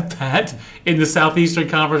accept that in the Southeastern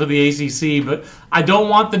Conference of the ACC, but I don't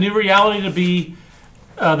want the new reality to be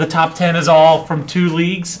the top 10 is all from 2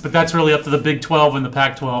 leagues, but that's really up to the Big 12 and the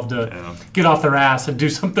Pac-12 to get off their ass and do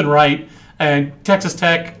something right. And Texas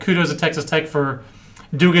Tech, kudos to Texas Tech for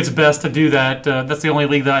doing its best to do that. That's the only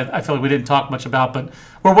league that I feel like we didn't talk much about, but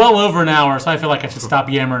we're well over an hour, so I feel like I should stop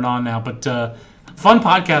yammering on now. But fun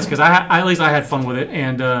podcast, because at least I had fun with it,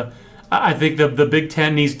 and I think the Big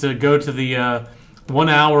Ten needs to go to the 1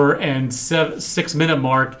 hour and 6 minute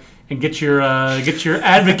mark and get your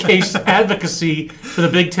advocacy for the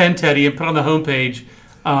Big Ten, Teddy, and put on the homepage,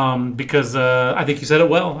 because I think you said it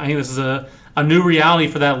well. I think this is a new reality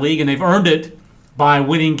for that league, and they've earned it by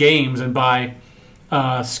winning games and by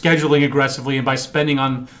scheduling aggressively and by spending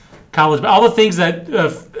on college. But all the things that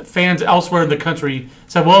fans elsewhere in the country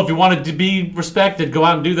said, well, if you wanted to be respected, go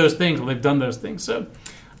out and do those things. Well, they've done those things. So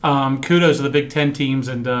kudos to the Big Ten teams,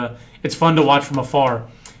 and it's fun to watch from afar.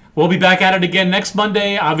 We'll be back at it again next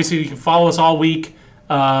Monday. Obviously, you can follow us all week.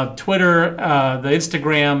 Twitter, the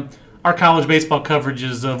Instagram. Our college baseball coverage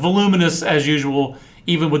is voluminous as usual,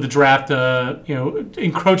 even with the draft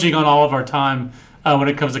encroaching on all of our time when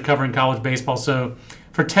it comes to covering college baseball. So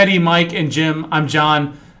for Teddy, Mike, and Jim, I'm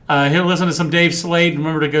John. Here, listen to some Dave Slade.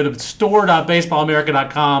 Remember to go to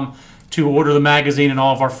store.baseballamerica.com to order the magazine and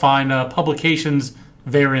all of our fine publications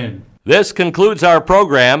therein. This concludes our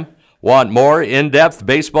program. Want more in-depth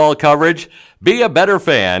baseball coverage? Be a better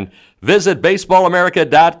fan. Visit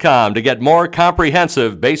baseballamerica.com to get more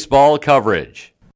comprehensive baseball coverage.